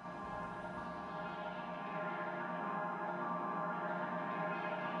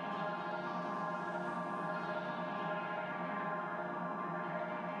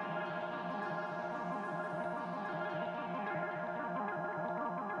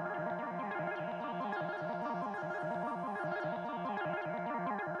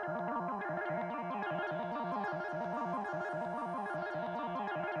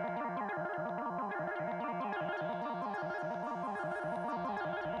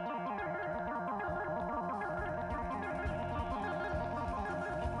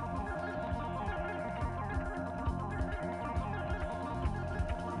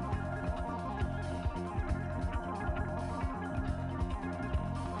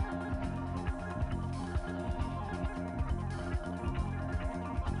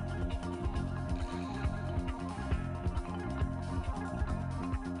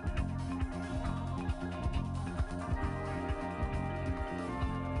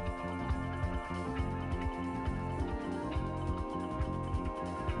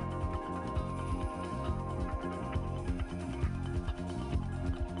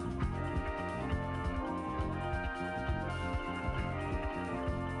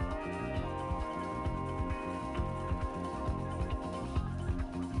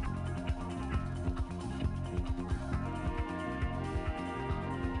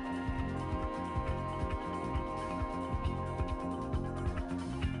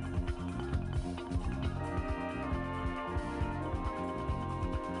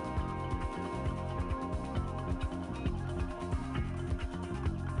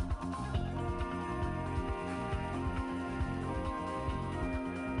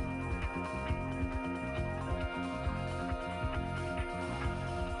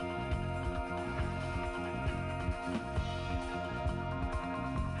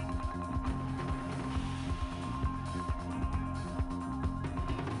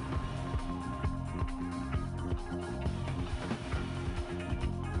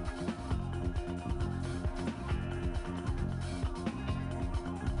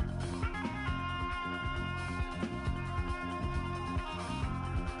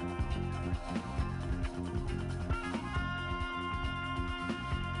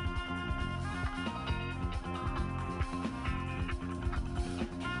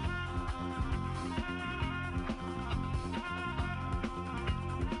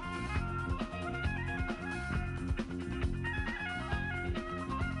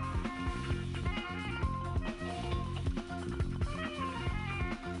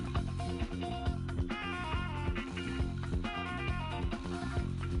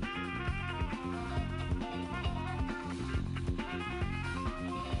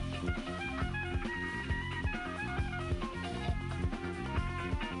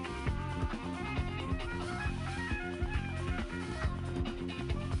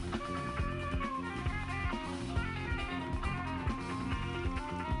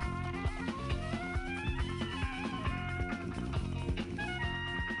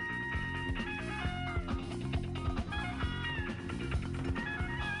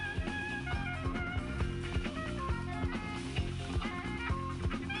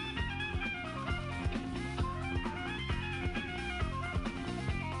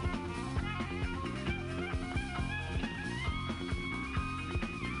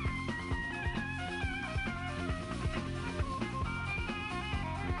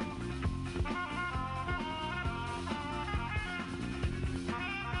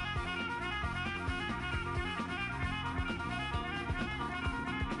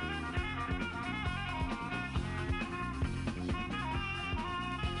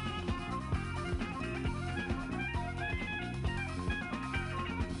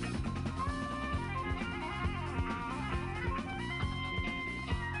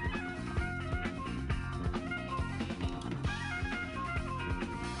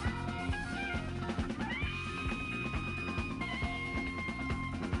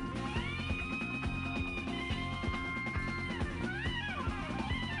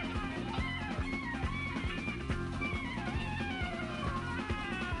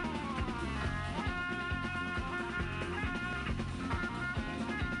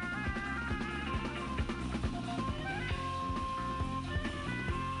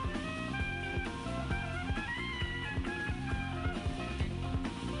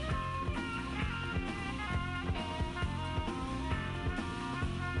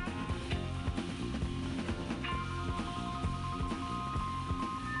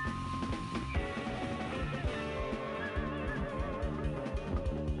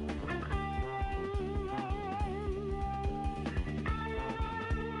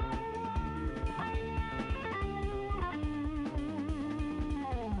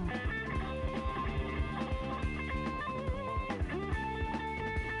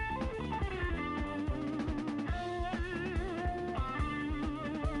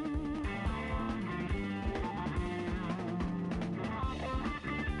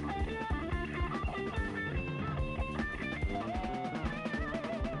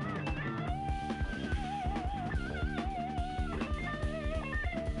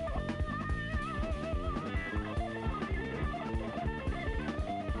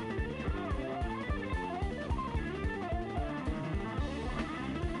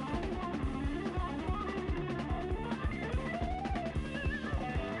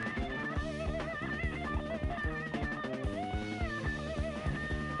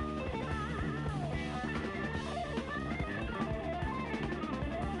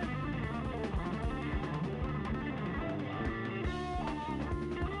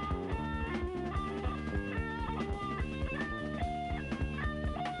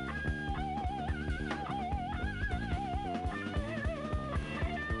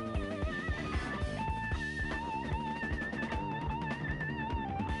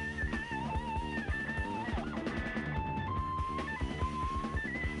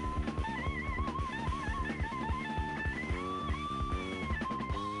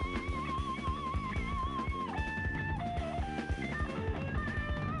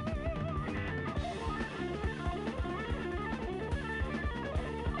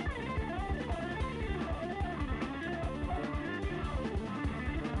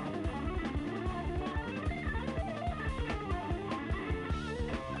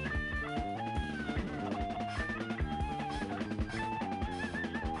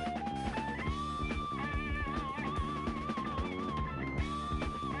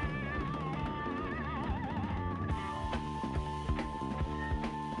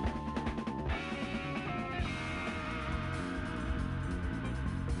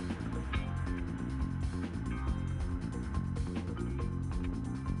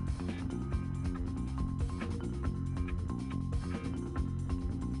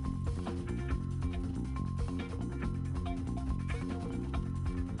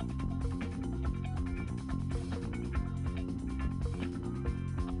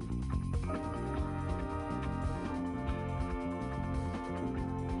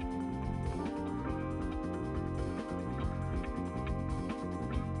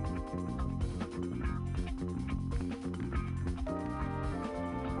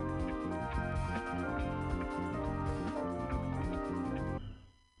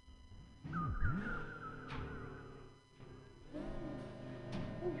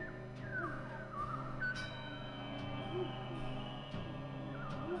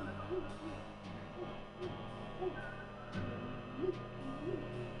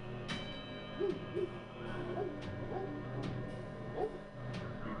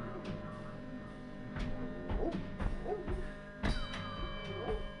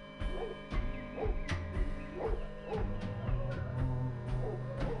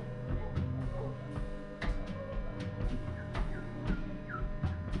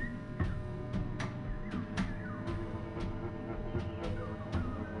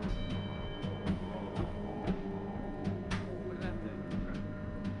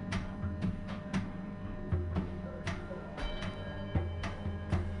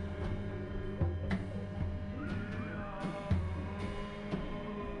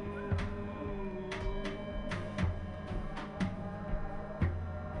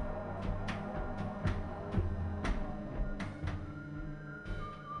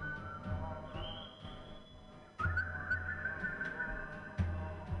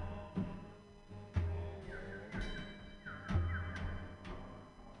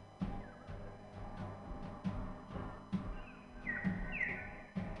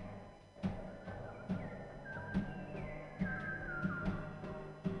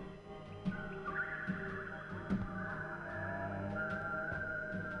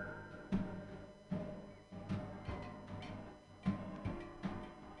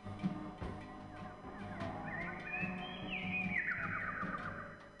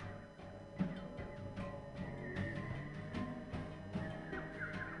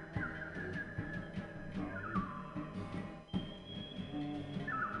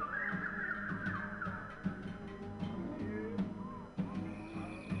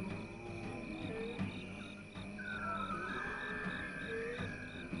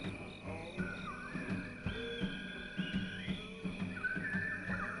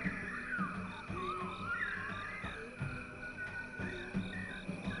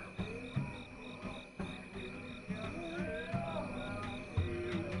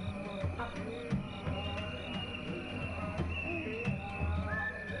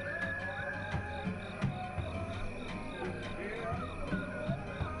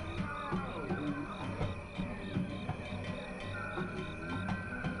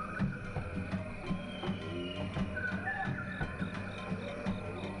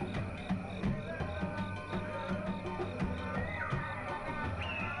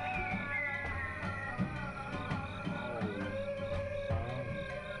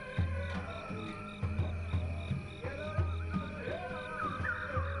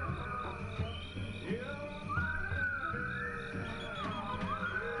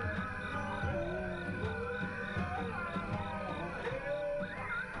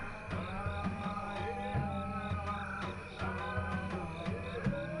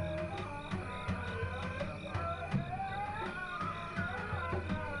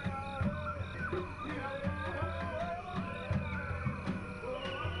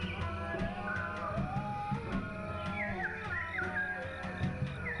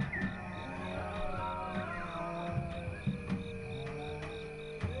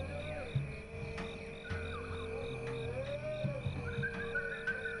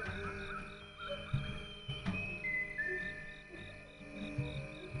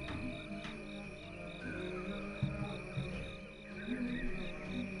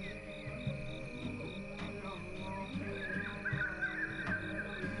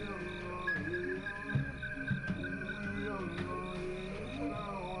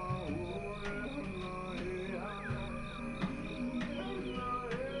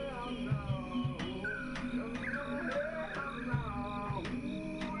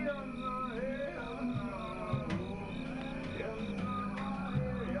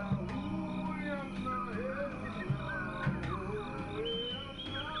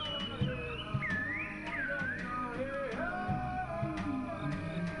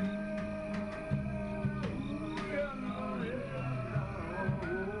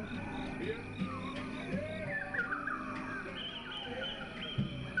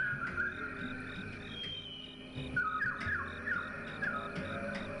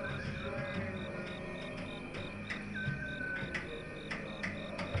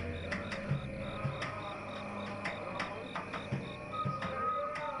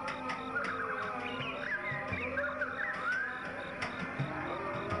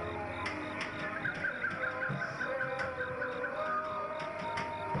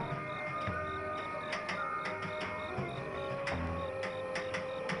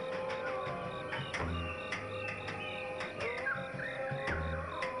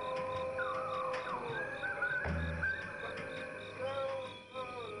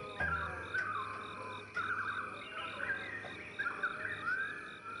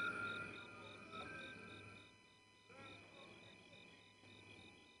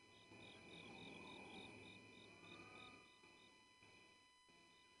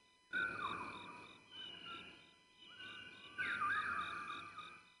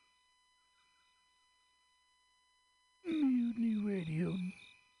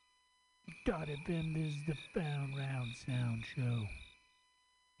 Dot FM, this is the Found Round Sound Show.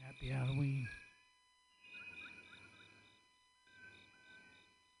 Happy Halloween.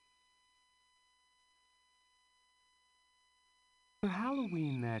 For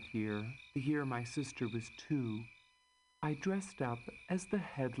Halloween that year, the year my sister was 2, I dressed up as the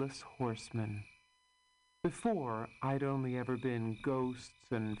Headless Horseman. Before, I'd only ever been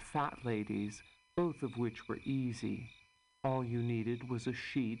ghosts and fat ladies, both of which were easy. All you needed was a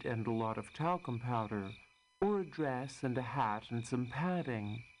sheet and a lot of talcum powder, or a dress and a hat and some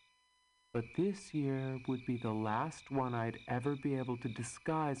padding. But this year would be the last one I'd ever be able to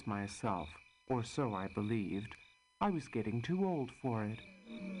disguise myself, or so I believed. I was getting too old for it.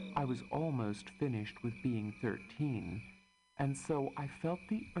 I was almost finished with being 13, and so I felt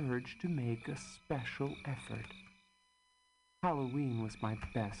the urge to make a special effort. Halloween was my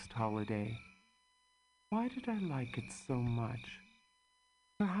best holiday. Why did I like it so much?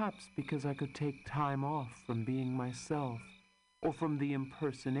 Perhaps because I could take time off from being myself, or from the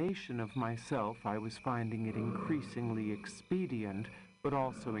impersonation of myself I was finding it increasingly expedient, but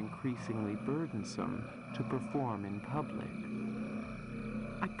also increasingly burdensome, to perform in public.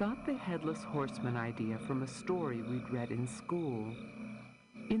 I got the Headless Horseman idea from a story we'd read in school.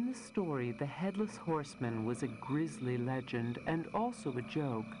 In the story, the Headless Horseman was a grisly legend and also a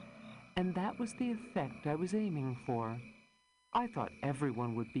joke, and that was the effect I was aiming for. I thought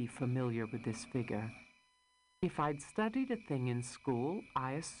everyone would be familiar with this figure. If I'd studied a thing in school,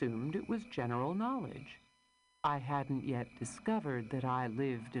 I assumed it was general knowledge. I hadn't yet discovered that I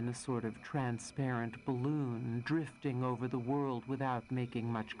lived in a sort of transparent balloon drifting over the world without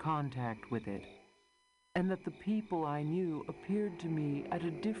making much contact with it, and that the people I knew appeared to me at a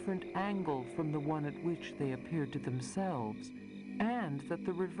different angle from the one at which they appeared to themselves, and that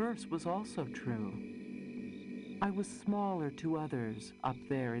the reverse was also true. I was smaller to others up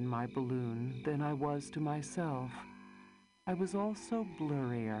there in my balloon than I was to myself. I was also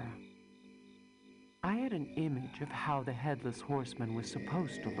blurrier. I had an image of how the Headless Horseman was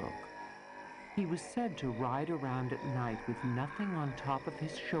supposed to look. He was said to ride around at night with nothing on top of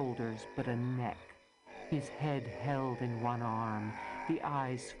his shoulders but a neck, his head held in one arm, the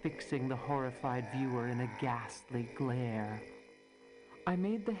eyes fixing the horrified viewer in a ghastly glare. I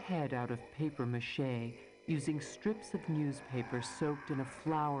made the head out of papier-mâché, using strips of newspaper soaked in a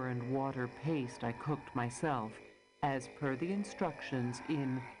flour and water paste I cooked myself, as per the instructions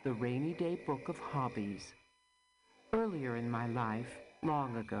in the Rainy Day Book of Hobbies. Earlier in my life,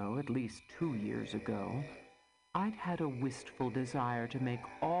 long ago, at least 2 years ago, I'd had a wistful desire to make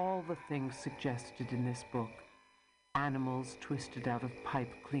all the things suggested in this book. Animals twisted out of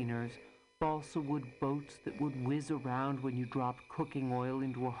pipe cleaners, balsa wood boats that would whiz around when you dropped cooking oil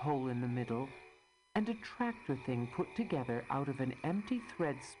into a hole in the middle, and a tractor thing put together out of an empty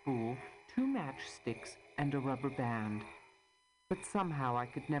thread spool, 2 matchsticks, and a rubber band. But somehow I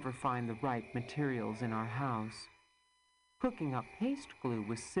could never find the right materials in our house. Cooking up paste glue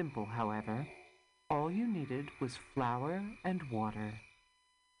was simple, however. All you needed was flour and water.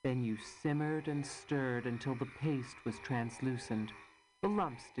 Then you simmered and stirred until the paste was translucent. The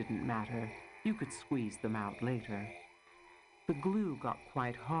lumps didn't matter. You could squeeze them out later. The glue got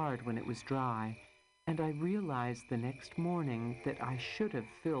quite hard when it was dry, and I realized the next morning that I should have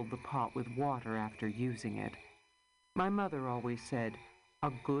filled the pot with water after using it. My mother always said, "A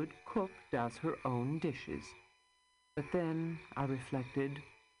good cook does her own dishes." But then, I reflected,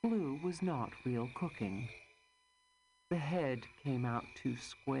 glue was not real cooking. The head came out too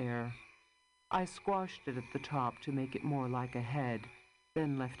square. I squashed it at the top to make it more like a head,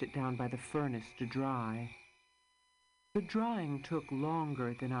 then left it down by the furnace to dry. The drying took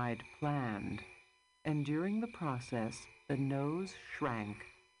longer than I'd planned, and during the process, the nose shrank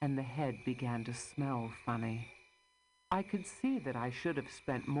and the head began to smell funny. I could see that I should have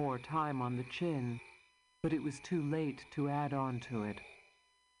spent more time on the chin, but it was too late to add on to it.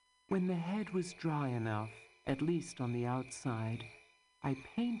 When the head was dry enough, at least on the outside, I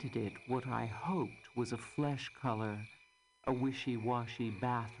painted it what I hoped was a flesh color, a wishy-washy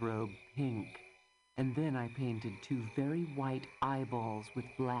bathrobe pink, and then I painted 2 very white eyeballs with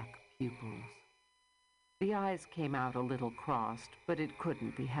black pupils. The eyes came out a little crossed, but it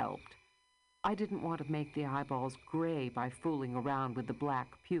couldn't be helped. I didn't want to make the eyeballs gray by fooling around with the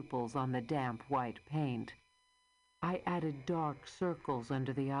black pupils on the damp white paint. I added dark circles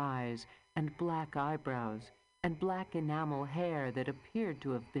under the eyes, and black eyebrows, and black enamel hair that appeared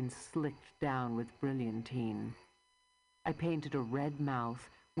to have been slicked down with brilliantine. I painted a red mouth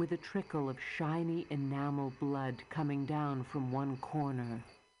with a trickle of shiny enamel blood coming down from one corner.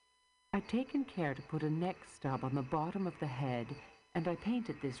 I'd taken care to put a neck stub on the bottom of the head, and I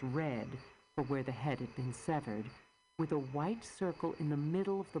painted this red, for where the head had been severed, with a white circle in the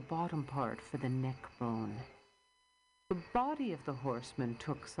middle of the bottom part for the neck bone. The body of the horseman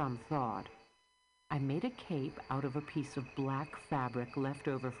took some thought. I made a cape out of a piece of black fabric left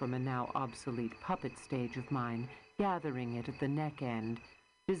over from a now obsolete puppet stage of mine, gathering it at the neck end,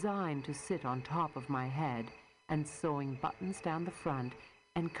 designed to sit on top of my head, and sewing buttons down the front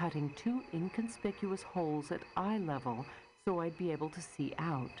and cutting 2 inconspicuous holes at eye level so I'd be able to see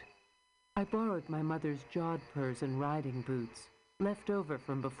out. I borrowed my mother's jodhpurs and riding boots, left over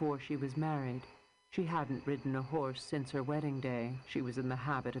from before she was married. She hadn't ridden a horse since her wedding day, she was in the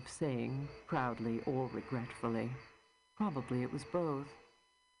habit of saying, proudly or regretfully. Probably it was both.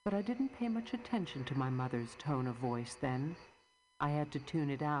 But I didn't pay much attention to my mother's tone of voice then. I had to tune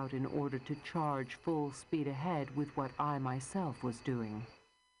it out in order to charge full speed ahead with what I myself was doing.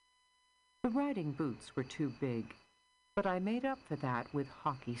 The riding boots were too big, but I made up for that with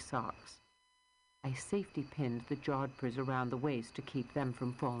hockey socks. I safety pinned the jodhpurs around the waist to keep them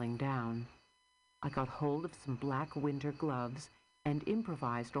from falling down. I got hold of some black winter gloves and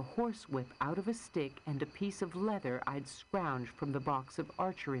improvised a horsewhip out of a stick and a piece of leather I'd scrounged from the box of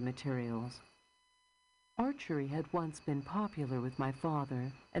archery materials. Archery had once been popular with my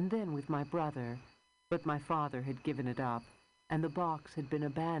father and then with my brother, but my father had given it up, and the box had been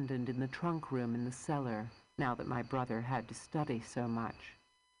abandoned in the trunk room in the cellar, now that my brother had to study so much.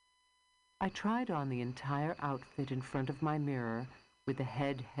 I tried on the entire outfit in front of my mirror, with the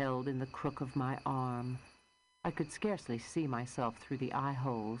head held in the crook of my arm. I could scarcely see myself through the eye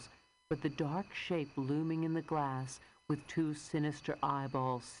holes, but the dark shape looming in the glass, with 2 sinister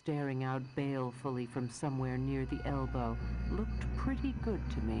eyeballs staring out balefully from somewhere near the elbow, looked pretty good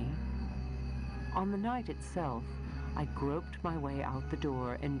to me. On the night itself, I groped my way out the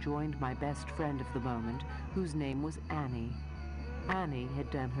door and joined my best friend of the moment, whose name was Annie. Annie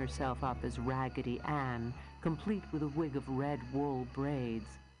had done herself up as Raggedy Ann, complete with a wig of red wool braids.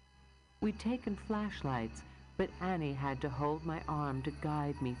 We'd taken flashlights, but Annie had to hold my arm to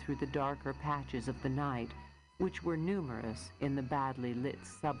guide me through the darker patches of the night, which were numerous in the badly lit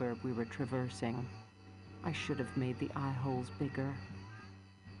suburb we were traversing. I should have made the eye holes bigger.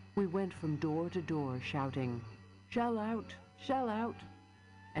 We went from door to door shouting, "Shell out! Shell out!"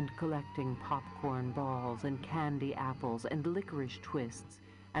 and collecting popcorn balls and candy apples and licorice twists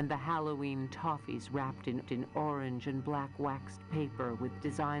and the Halloween toffees wrapped in orange and black waxed paper with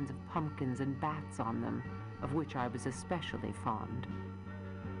designs of pumpkins and bats on them, of which I was especially fond.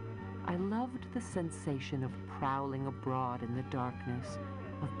 I loved the sensation of prowling abroad in the darkness,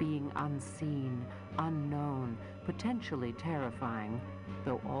 of being unseen, unknown, potentially terrifying,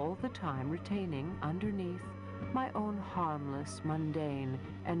 though all the time retaining underneath my own harmless, mundane,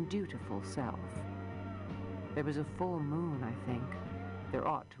 and dutiful self. There was a full moon, I think. There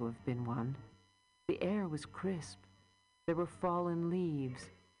ought to have been one. The air was crisp. There were fallen leaves.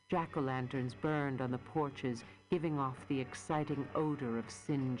 Jack-o'-lanterns burned on the porches, giving off the exciting odor of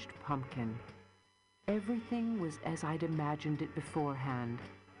singed pumpkin. Everything was as I'd imagined it beforehand,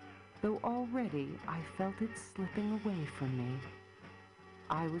 though already I felt it slipping away from me.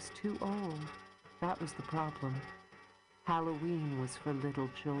 I was too old. That was the problem. Halloween was for little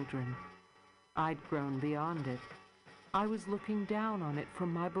children. I'd grown beyond it. I was looking down on it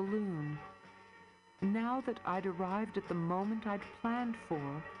from my balloon. Now that I'd arrived at the moment I'd planned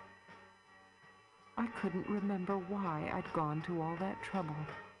for, I couldn't remember why I'd gone to all that trouble.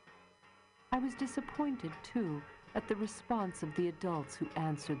 I was disappointed, too, at the response of the adults who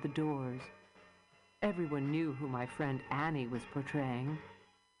answered the doors. Everyone knew who my friend Annie was portraying.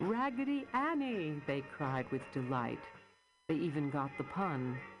 "Raggedy Annie!" they cried with delight. They even got the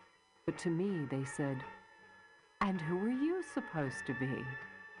pun. But to me, they said, "And who are you supposed to be?"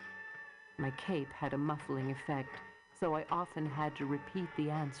 My cape had a muffling effect, so I often had to repeat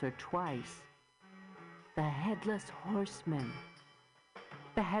the answer twice. "The Headless Horseman."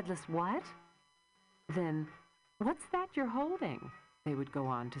 "The Headless what?" Then, "What's that you're holding?" they would go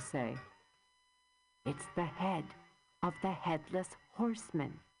on to say. "It's the head of the Headless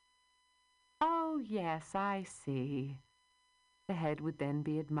Horseman." "Oh, yes, I see." The head would then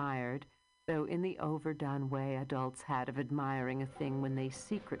be admired, though in the overdone way adults had of admiring a thing when they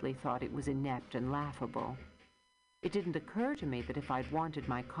secretly thought it was inept and laughable. It didn't occur to me that if I'd wanted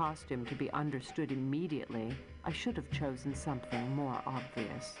my costume to be understood immediately, I should have chosen something more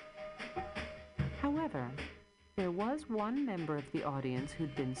obvious. However, there was one member of the audience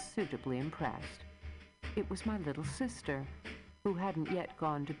who'd been suitably impressed. It was my little sister, who hadn't yet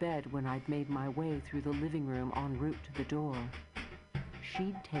gone to bed when I'd made my way through the living room en route to the door.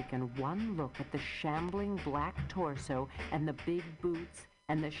 She'd taken one look at the shambling black torso and the big boots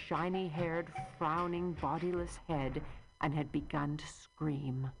and the shiny-haired, frowning, bodiless head, and had begun to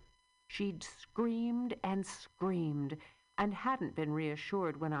scream. She'd screamed and screamed, and hadn't been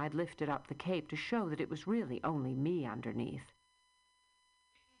reassured when I'd lifted up the cape to show that it was really only me underneath.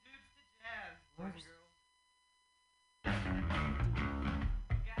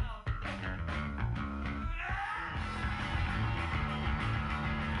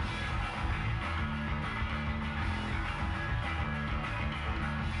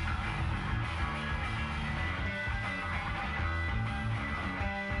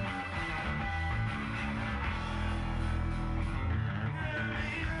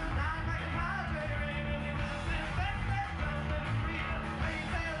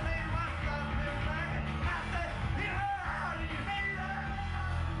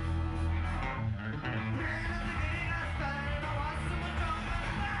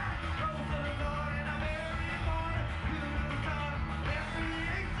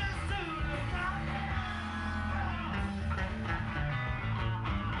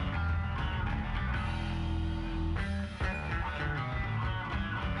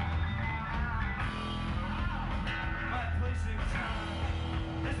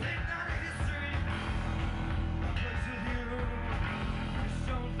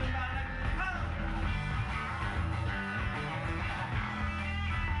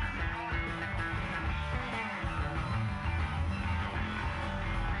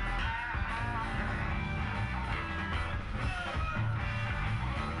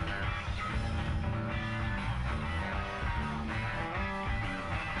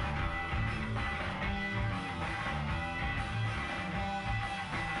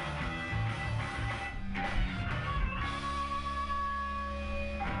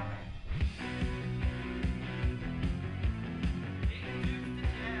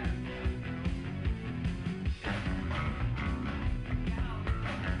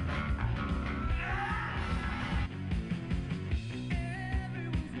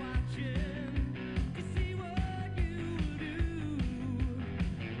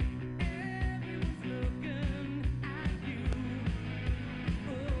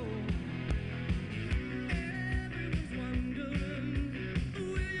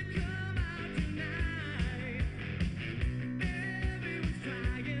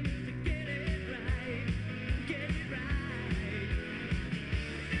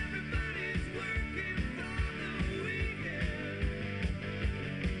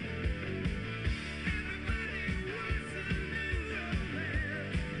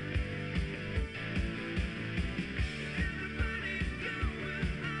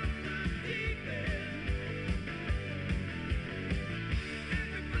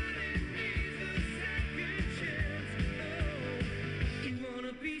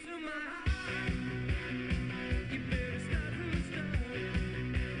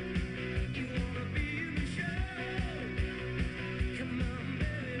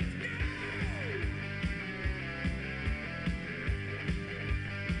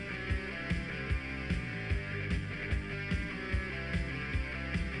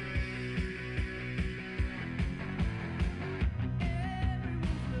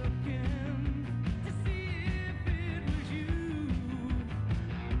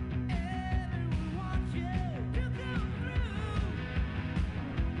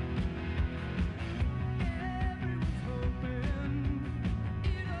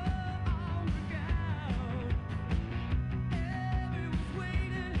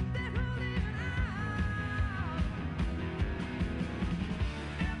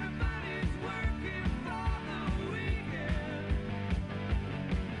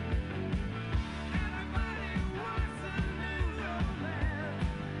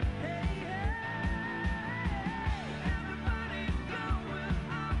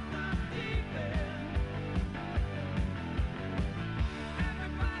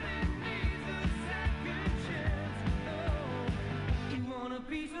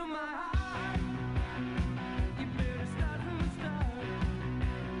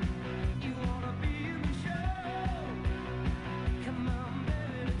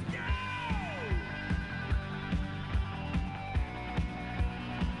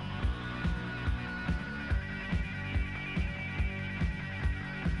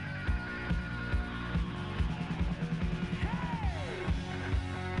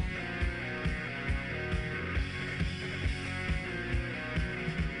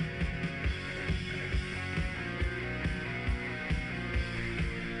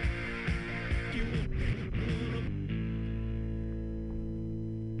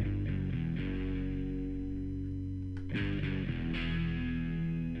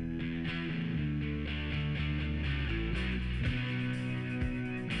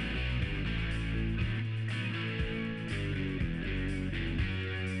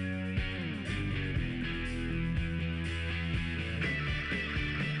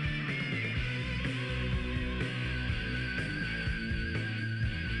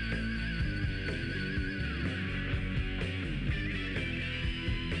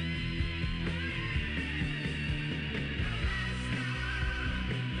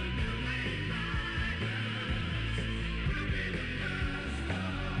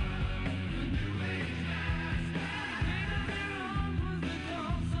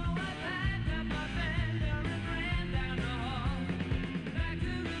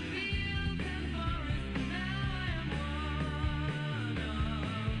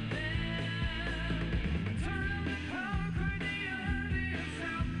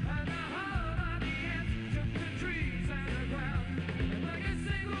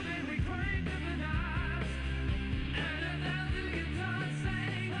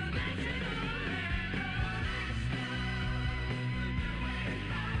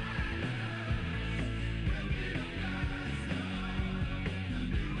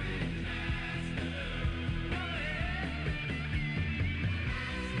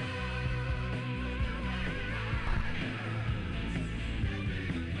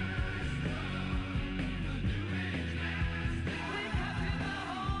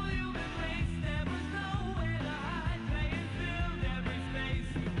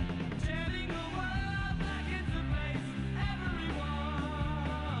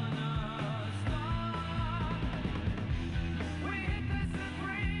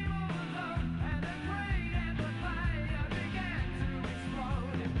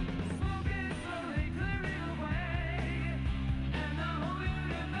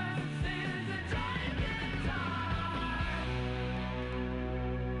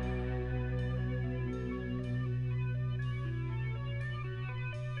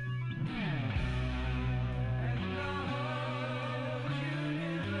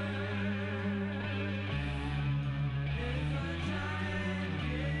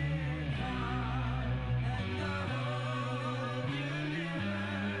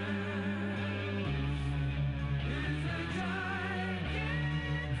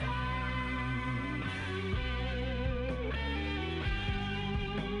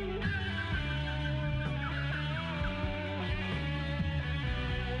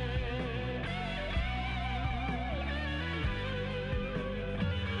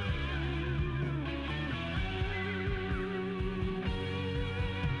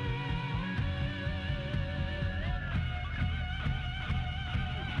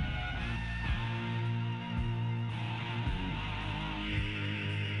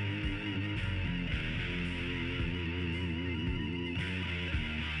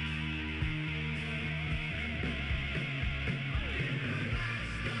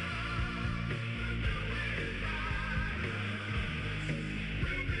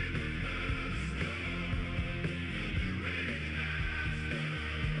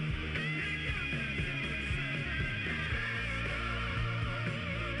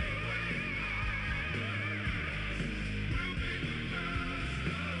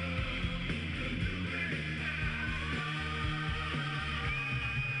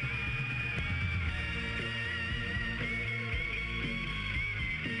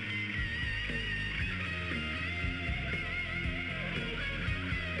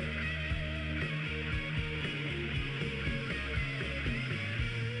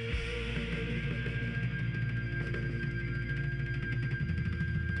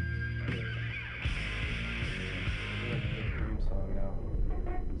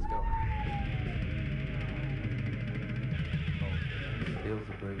 Tales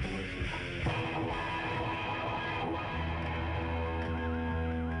of Brave Ulysses.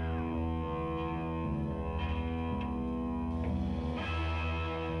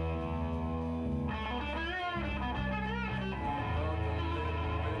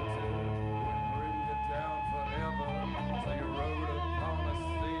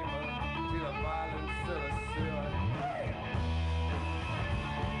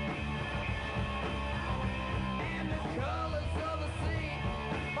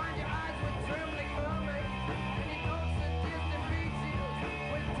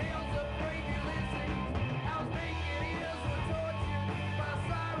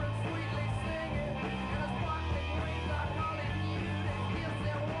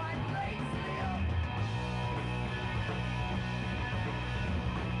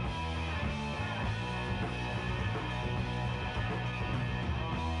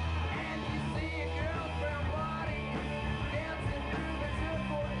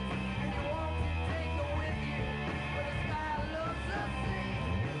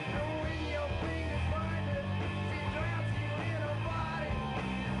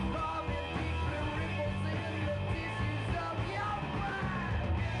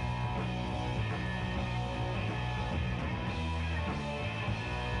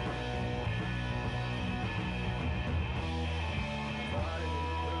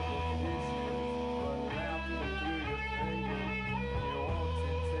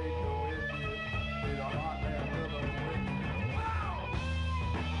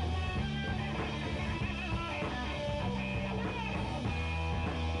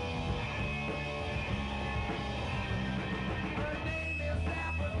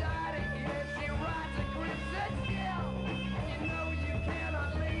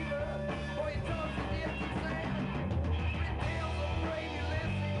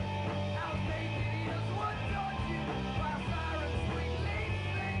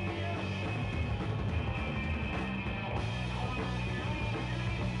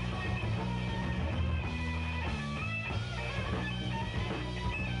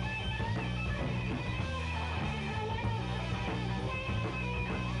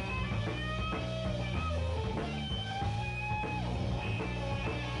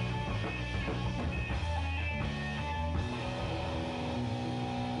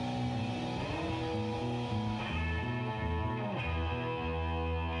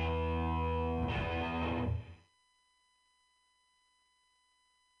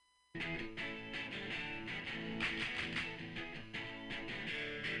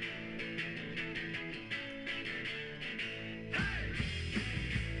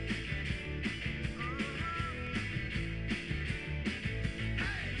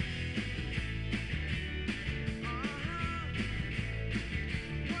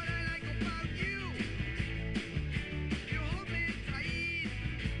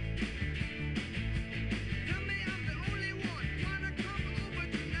 Tell me I'm the only one. Wanna come over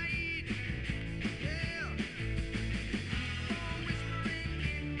tonight?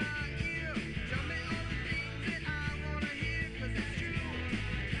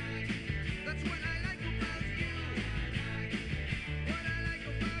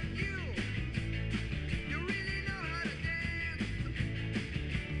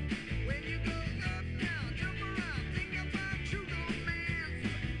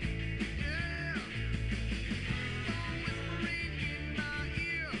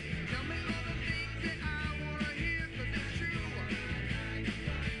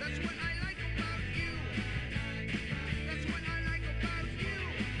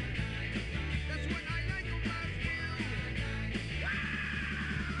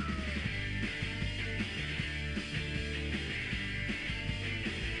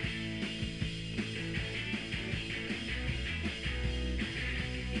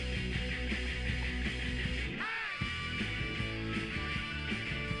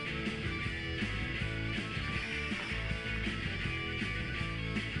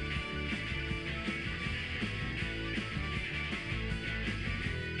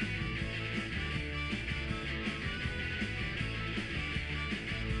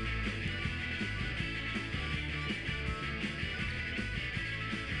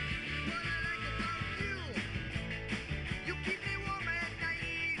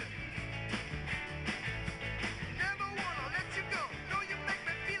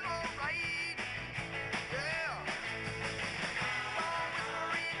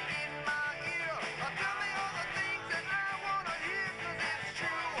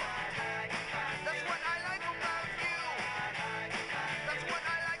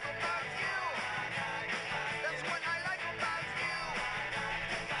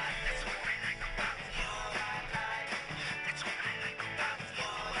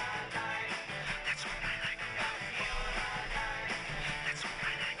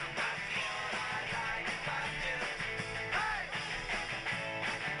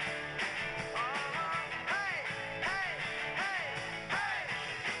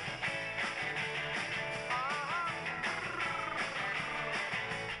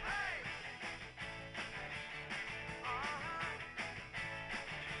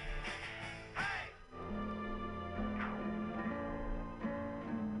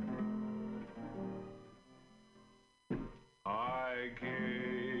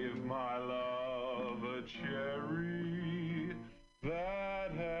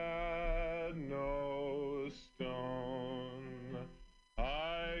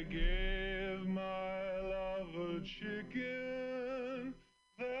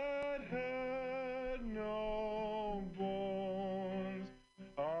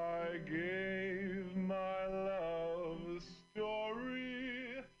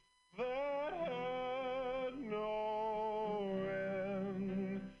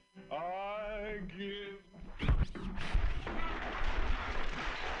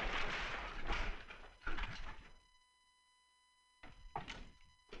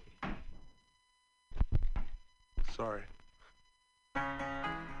 Sorry.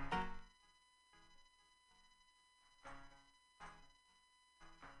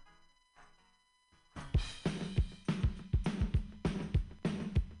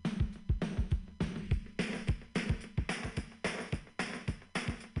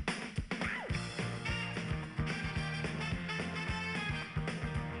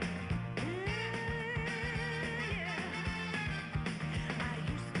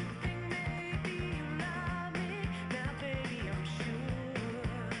 Now baby, I'm sure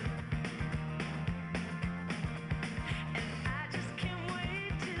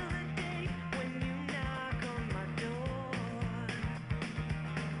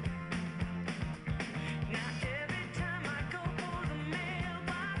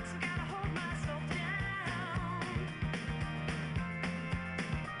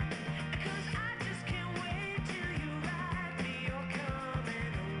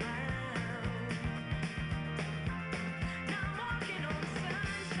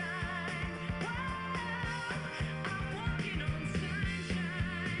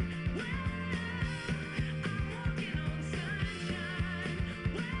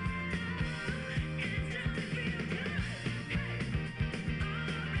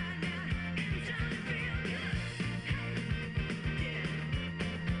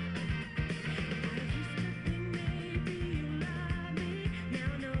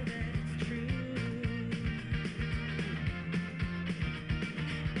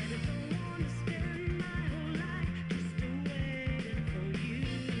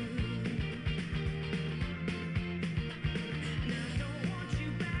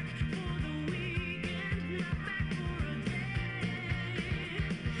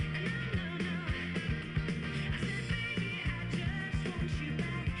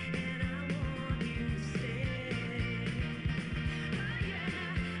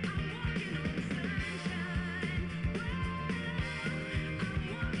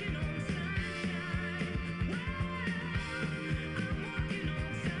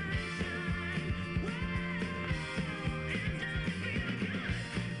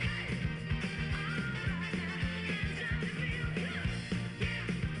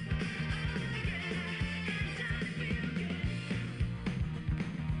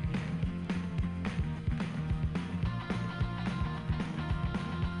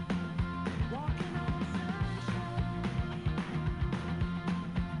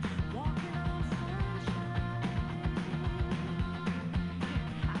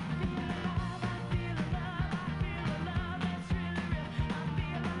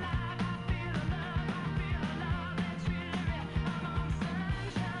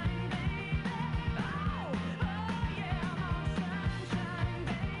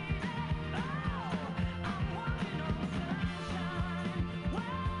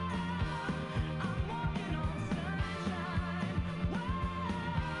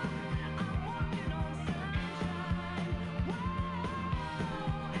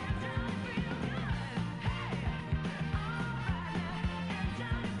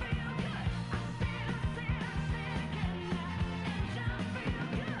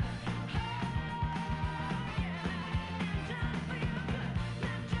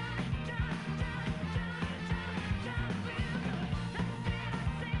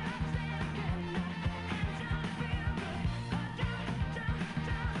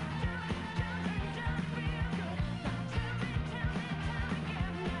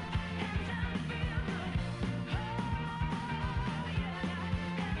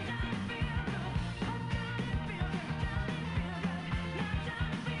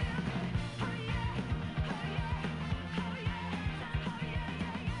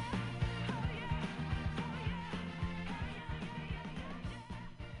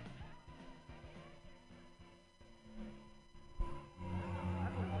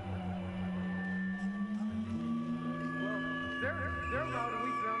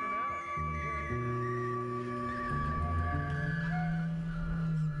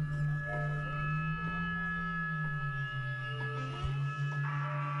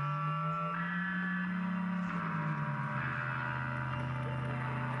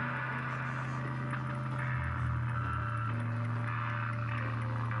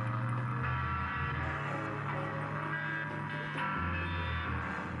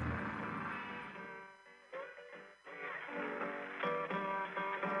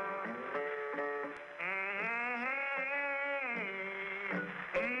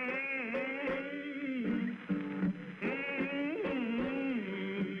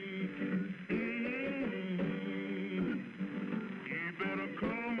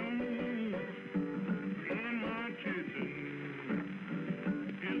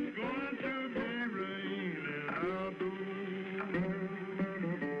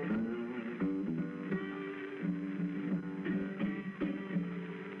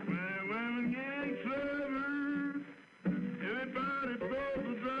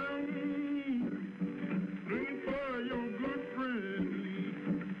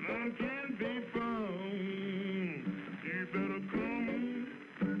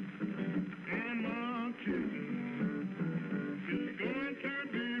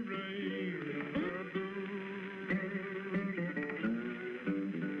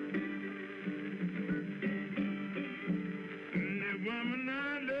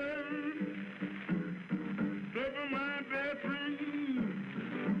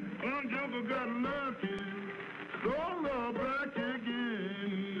love you, so love back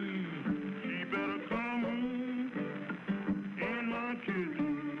again. She better come on in my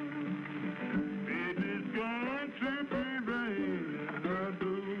kitchen. Baby's going to be raining. I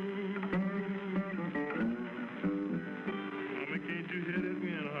do. Mama, can't you hear that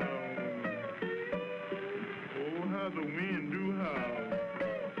wind howl? Oh, how the wind do howl.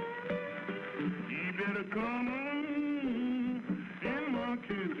 You better come on in my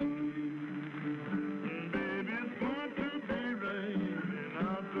kitchen. Baby, it's going to be raining. I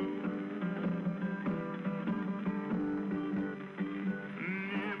do.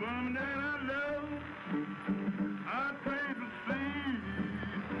 The woman that I love, I pray to see.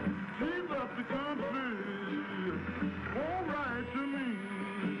 She's up the country, won't write to me.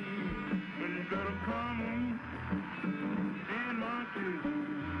 But you better come in my kitchen.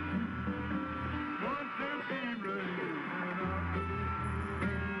 Want to be raining.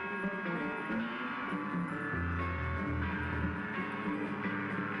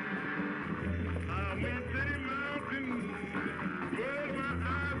 I went to the mountain where my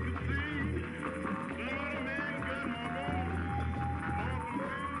eyes could see. Not a man got my bone, not a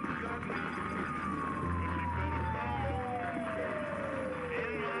man got me. But you better come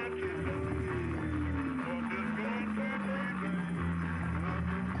in my kitchen, or just going to be raining.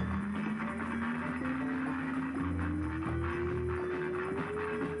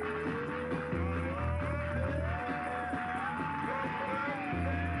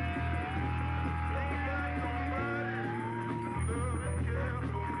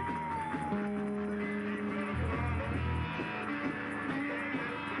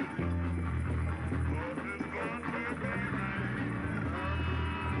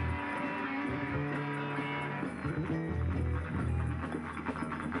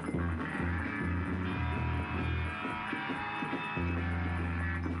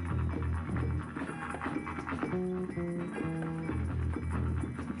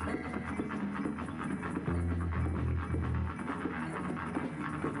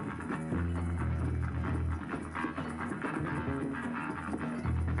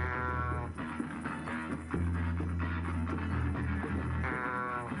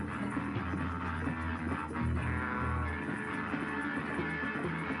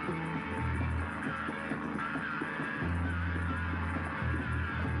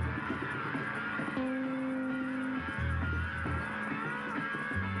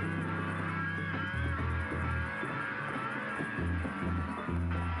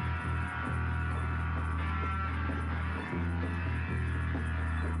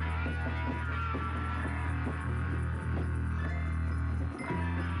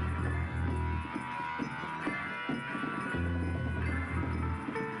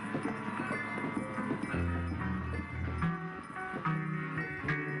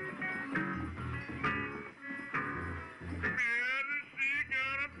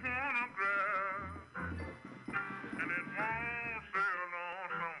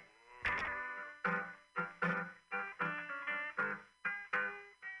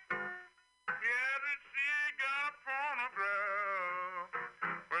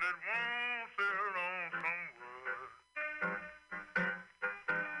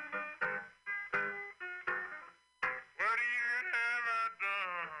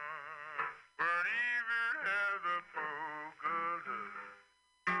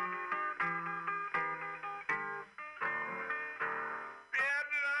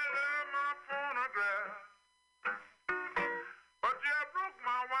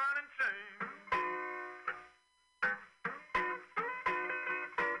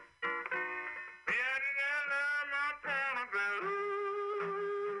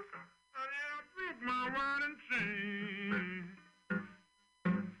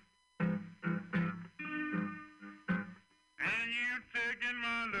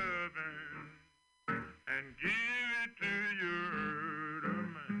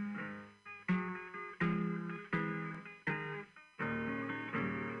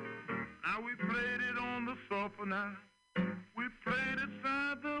 Now we played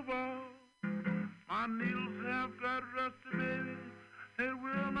inside the wall. My needles have got rusty, baby. It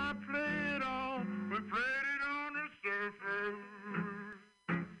will not play at all. We played it on the surface,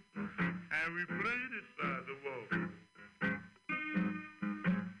 and we played inside the wall.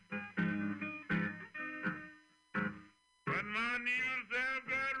 But my needles have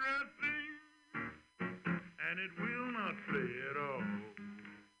got rusty, and it will not play at all.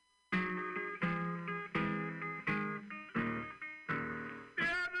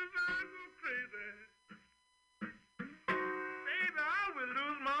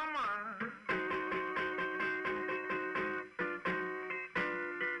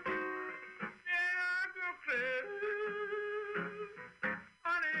 Yeah.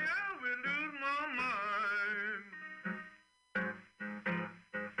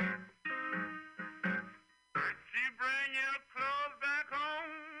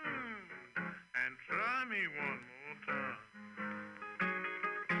 me one more time.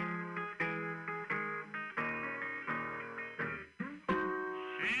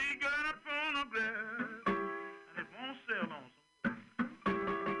 She got a phonograph and it won't sell on some.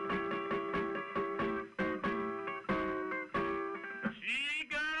 She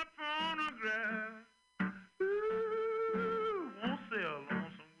got a phonograph, ooh, won't sell on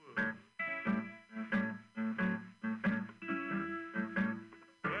some wood.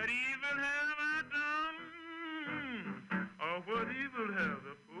 What evil have I done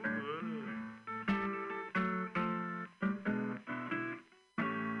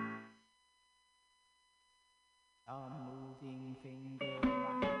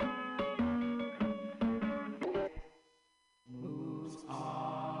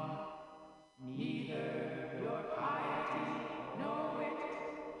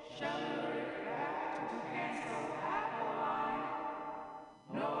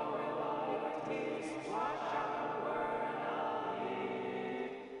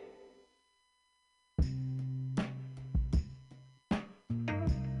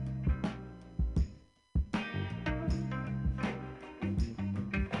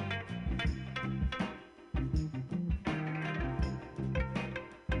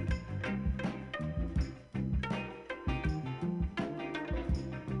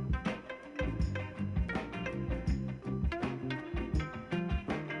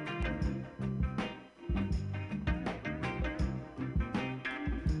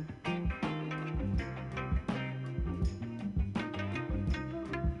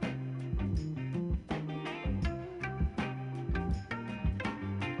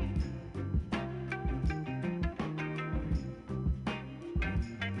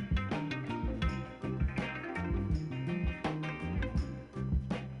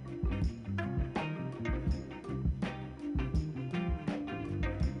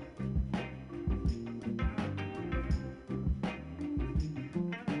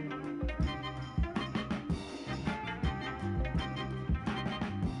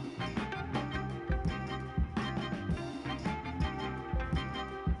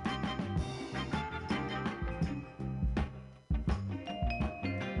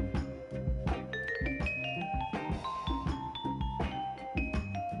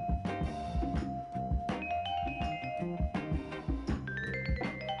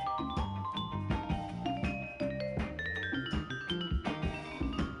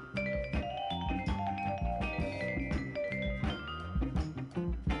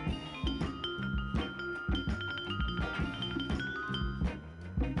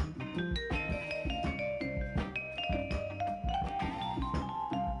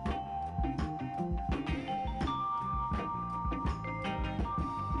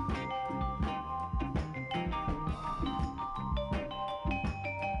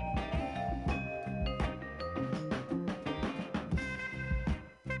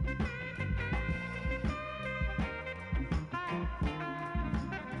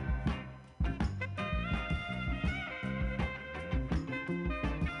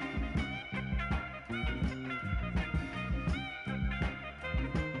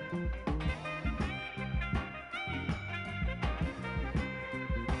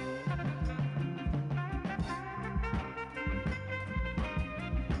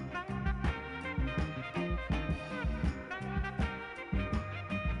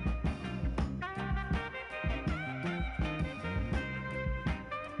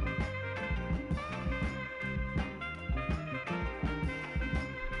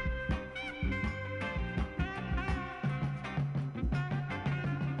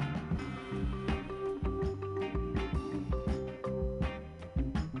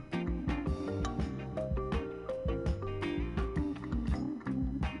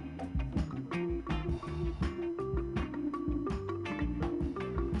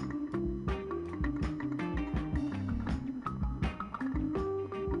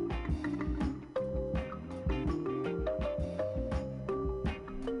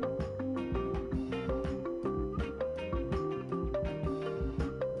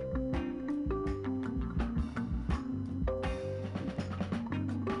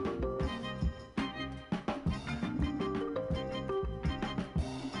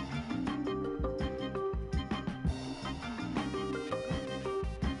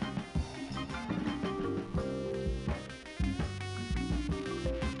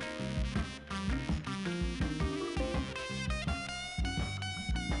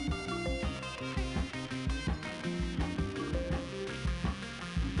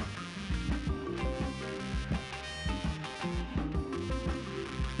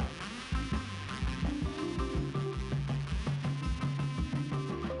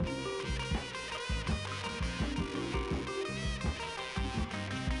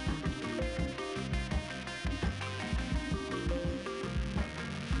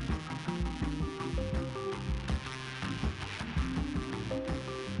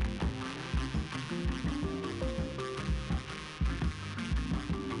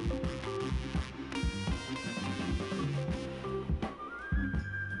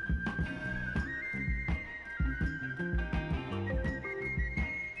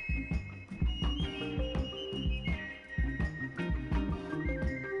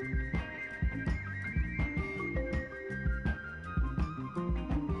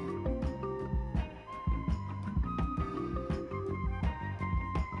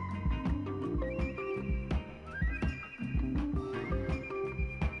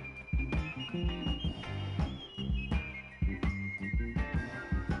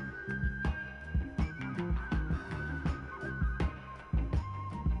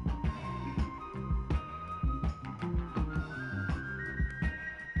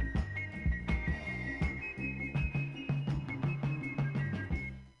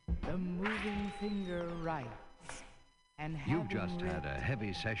The moving finger writes. And You've just had a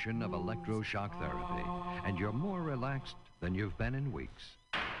heavy session of electroshock therapy, and you're more relaxed than you've been in weeks.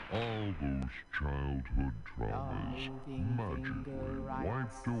 All those childhood traumas magically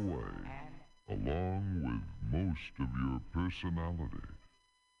wiped away, along with most of your personality.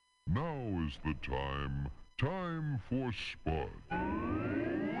 Now is the time for Spud.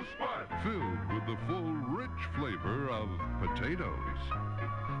 Spud! Filled with the full, rich flavor of potatoes.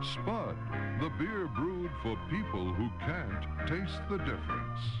 Spud, the beer brewed for people who can't taste the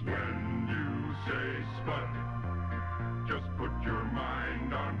difference. When you say Spud, just put your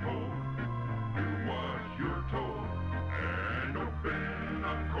mind on hold. Do what you're told and open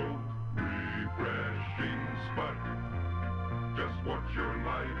a cold, refreshing Spud. Just watch your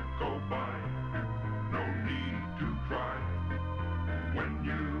life go by. No need to try when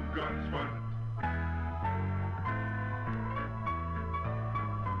you've got Spud.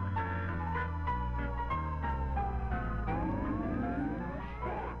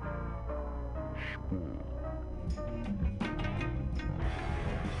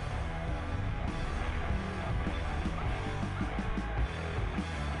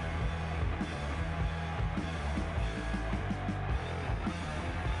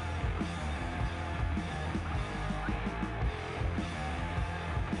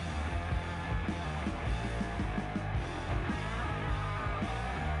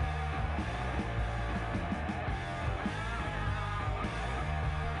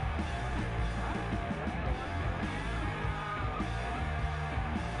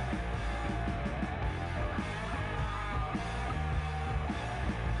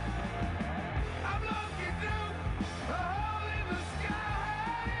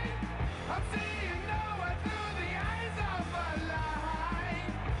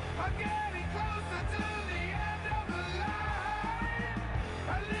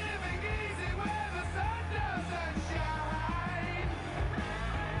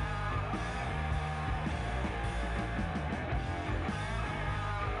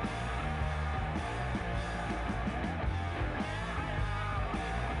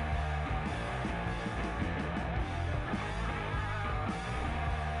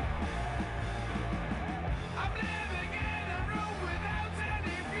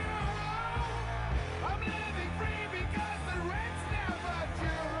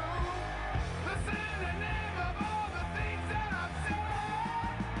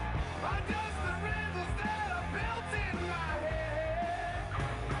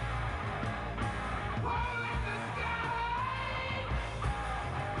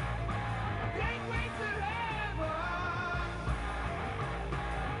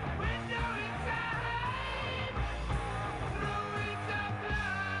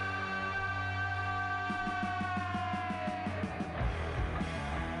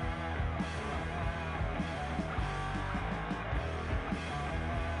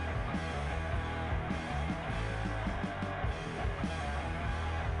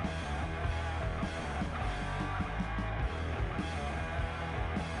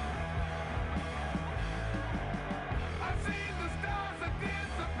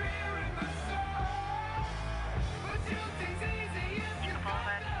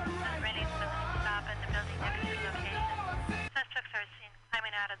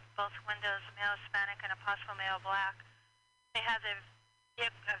 They have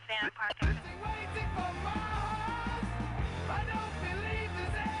a van parked.